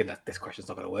explained that, I was thinking, this question's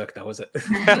not going to work now, is it? But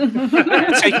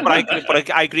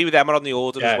I agree with Emma on the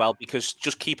order as well, because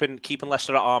just keeping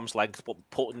Leicester at arm's length, but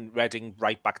putting Reading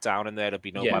right back down in there would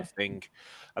be no bad thing.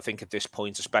 I think at this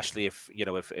point, especially if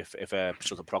a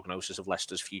sort of prognosis of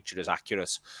Leicester's future is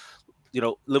accurate,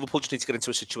 Liverpool just need to get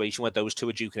into a situation where those two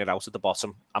are duking it out at the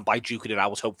bottom, and by duking it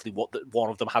out, hopefully one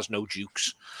of them has no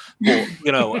dukes. But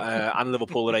and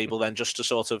Liverpool are able then just to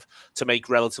sort of to make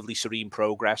relatively serene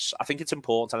progress. I think it's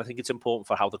important, and I think it's important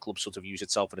for how the club sort of views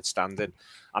itself and its standing.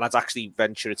 And I'd actually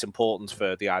venture it's important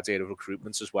for the idea of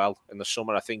recruitment as well. In the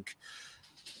summer, I think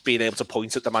being able to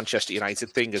point at the Manchester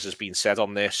United thing, as has been said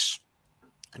on this,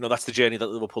 that's the journey that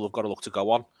Liverpool have got to look to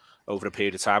go on over a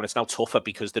period of time. And it's now tougher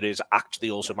because there is actually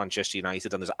also Manchester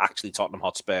United, and there's actually Tottenham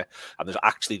Hotspur, and there's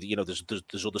actually,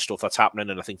 there's other stuff that's happening.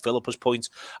 And I think Philippa's point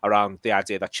around the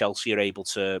idea that Chelsea are able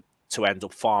to end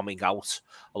up farming out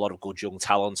a lot of good young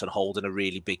talent and holding a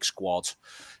really big squad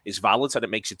is valid, and it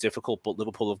makes it difficult. But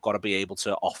Liverpool have got to be able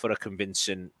to offer a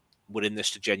convincing, we're in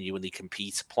this to genuinely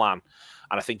compete plan.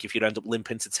 And I think if you end up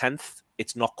limping to 10th,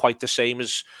 it's not quite the same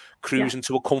as cruising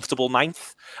to a comfortable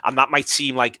 9th. And that might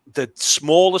seem like the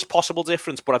smallest possible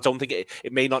difference, but I don't think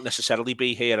it may not necessarily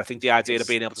be here. I think the idea of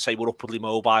being able to say we're upwardly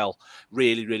mobile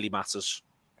really, really matters.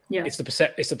 Yeah, it's the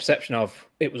perception of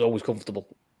it was always comfortable,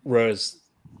 whereas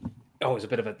it was a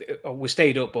bit of we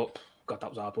stayed up, but God, that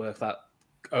was hard work. That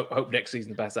I hope next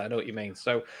season better. I know what you mean.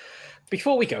 So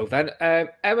before we go, then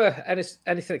Emma,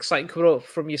 anything exciting coming up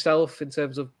from yourself in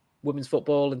terms of women's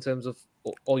football, in terms of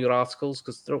all your articles,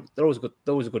 because they're always good.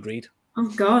 They're always a good read. Oh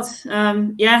God,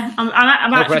 yeah.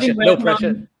 I'm actually no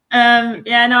pressure. I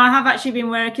have actually been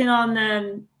working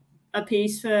on a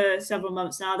piece for several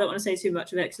months now. I don't want to say too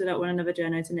much of it because I don't want another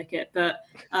journo to nick it. But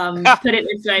put it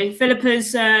this way,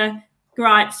 Philippa's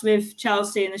gripes with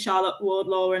Chelsea and the Charlotte Ward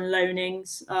law and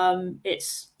loanings.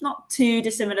 It's not too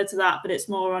dissimilar to that, but it's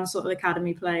more on sort of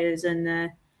academy players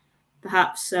and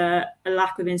perhaps a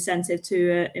lack of incentive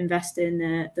to invest in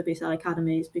the WSL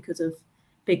academies because of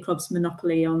big clubs'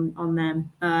 monopoly on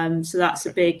them. So that's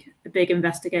a big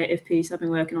investigative piece I've been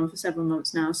working on for several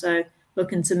months now. So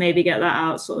looking to maybe get that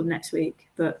out sort of next week,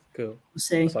 but cool. We'll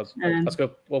see. That's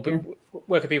good. Well,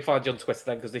 where can people find you on Twitter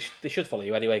then? Because they should follow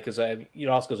you anyway. Because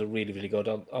your articles are really, really good.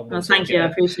 Thank you. I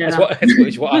appreciate that.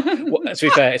 To be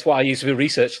fair, it's what I use to do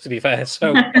research. To be fair,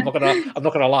 so I'm not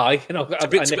gonna lie. To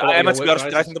be honest,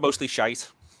 I think they're mostly shite.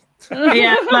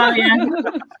 Yeah, well, yeah.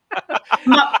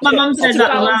 My mum says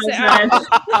that a lot.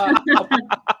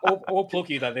 I'll plug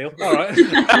you then, Neil. All right.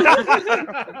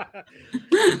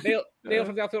 Neil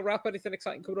from the Outfield Wrap, anything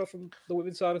exciting coming up from the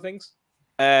women's side of things?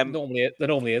 There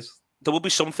normally is. There will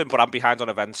be something, but I'm behind on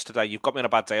events today. You've got me on a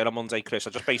bad day on a Monday, Chris. I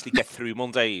just basically get through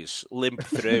Mondays, limp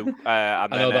through.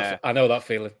 And I know that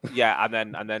feeling. Yeah, and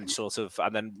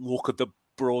then look at the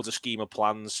broader scheme of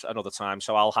plans another time.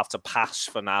 So I'll have to pass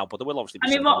for now. But there will obviously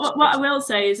be. What I will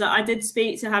say is that I did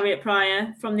speak to Harriet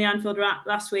Pryor from the Anfield Wrap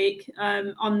last week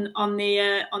on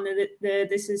the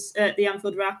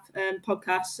Anfield Wrap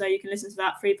podcast. So you can listen to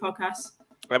that free podcast.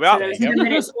 There we are. So 10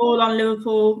 minutes all on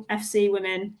Liverpool FC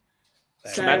women.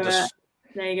 So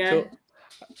there you go.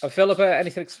 Cool. Philippa,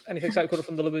 anything exciting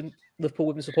from the Liverpool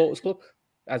Women's Supporters Club?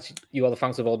 As you are the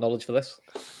fans of all knowledge for this.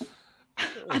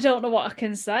 I don't know what I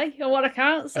can say or what I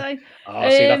can't say. See,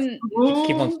 that's,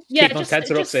 keep on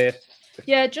tenterhooks here.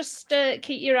 Yeah, just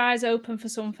keep your eyes open for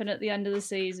something at the end of the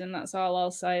season. That's all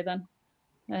I'll say then.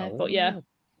 But yeah,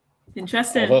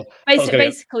 interesting.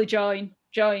 Basically, join.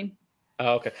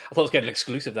 Oh, okay. I thought I was getting an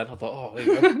exclusive then. I thought, there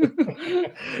you go.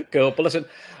 Cool. But listen,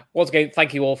 once again,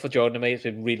 thank you all for joining me. It's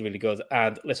been really, really good.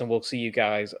 And listen, we'll see you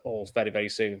guys all very, very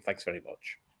soon. Thanks very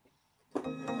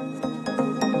much.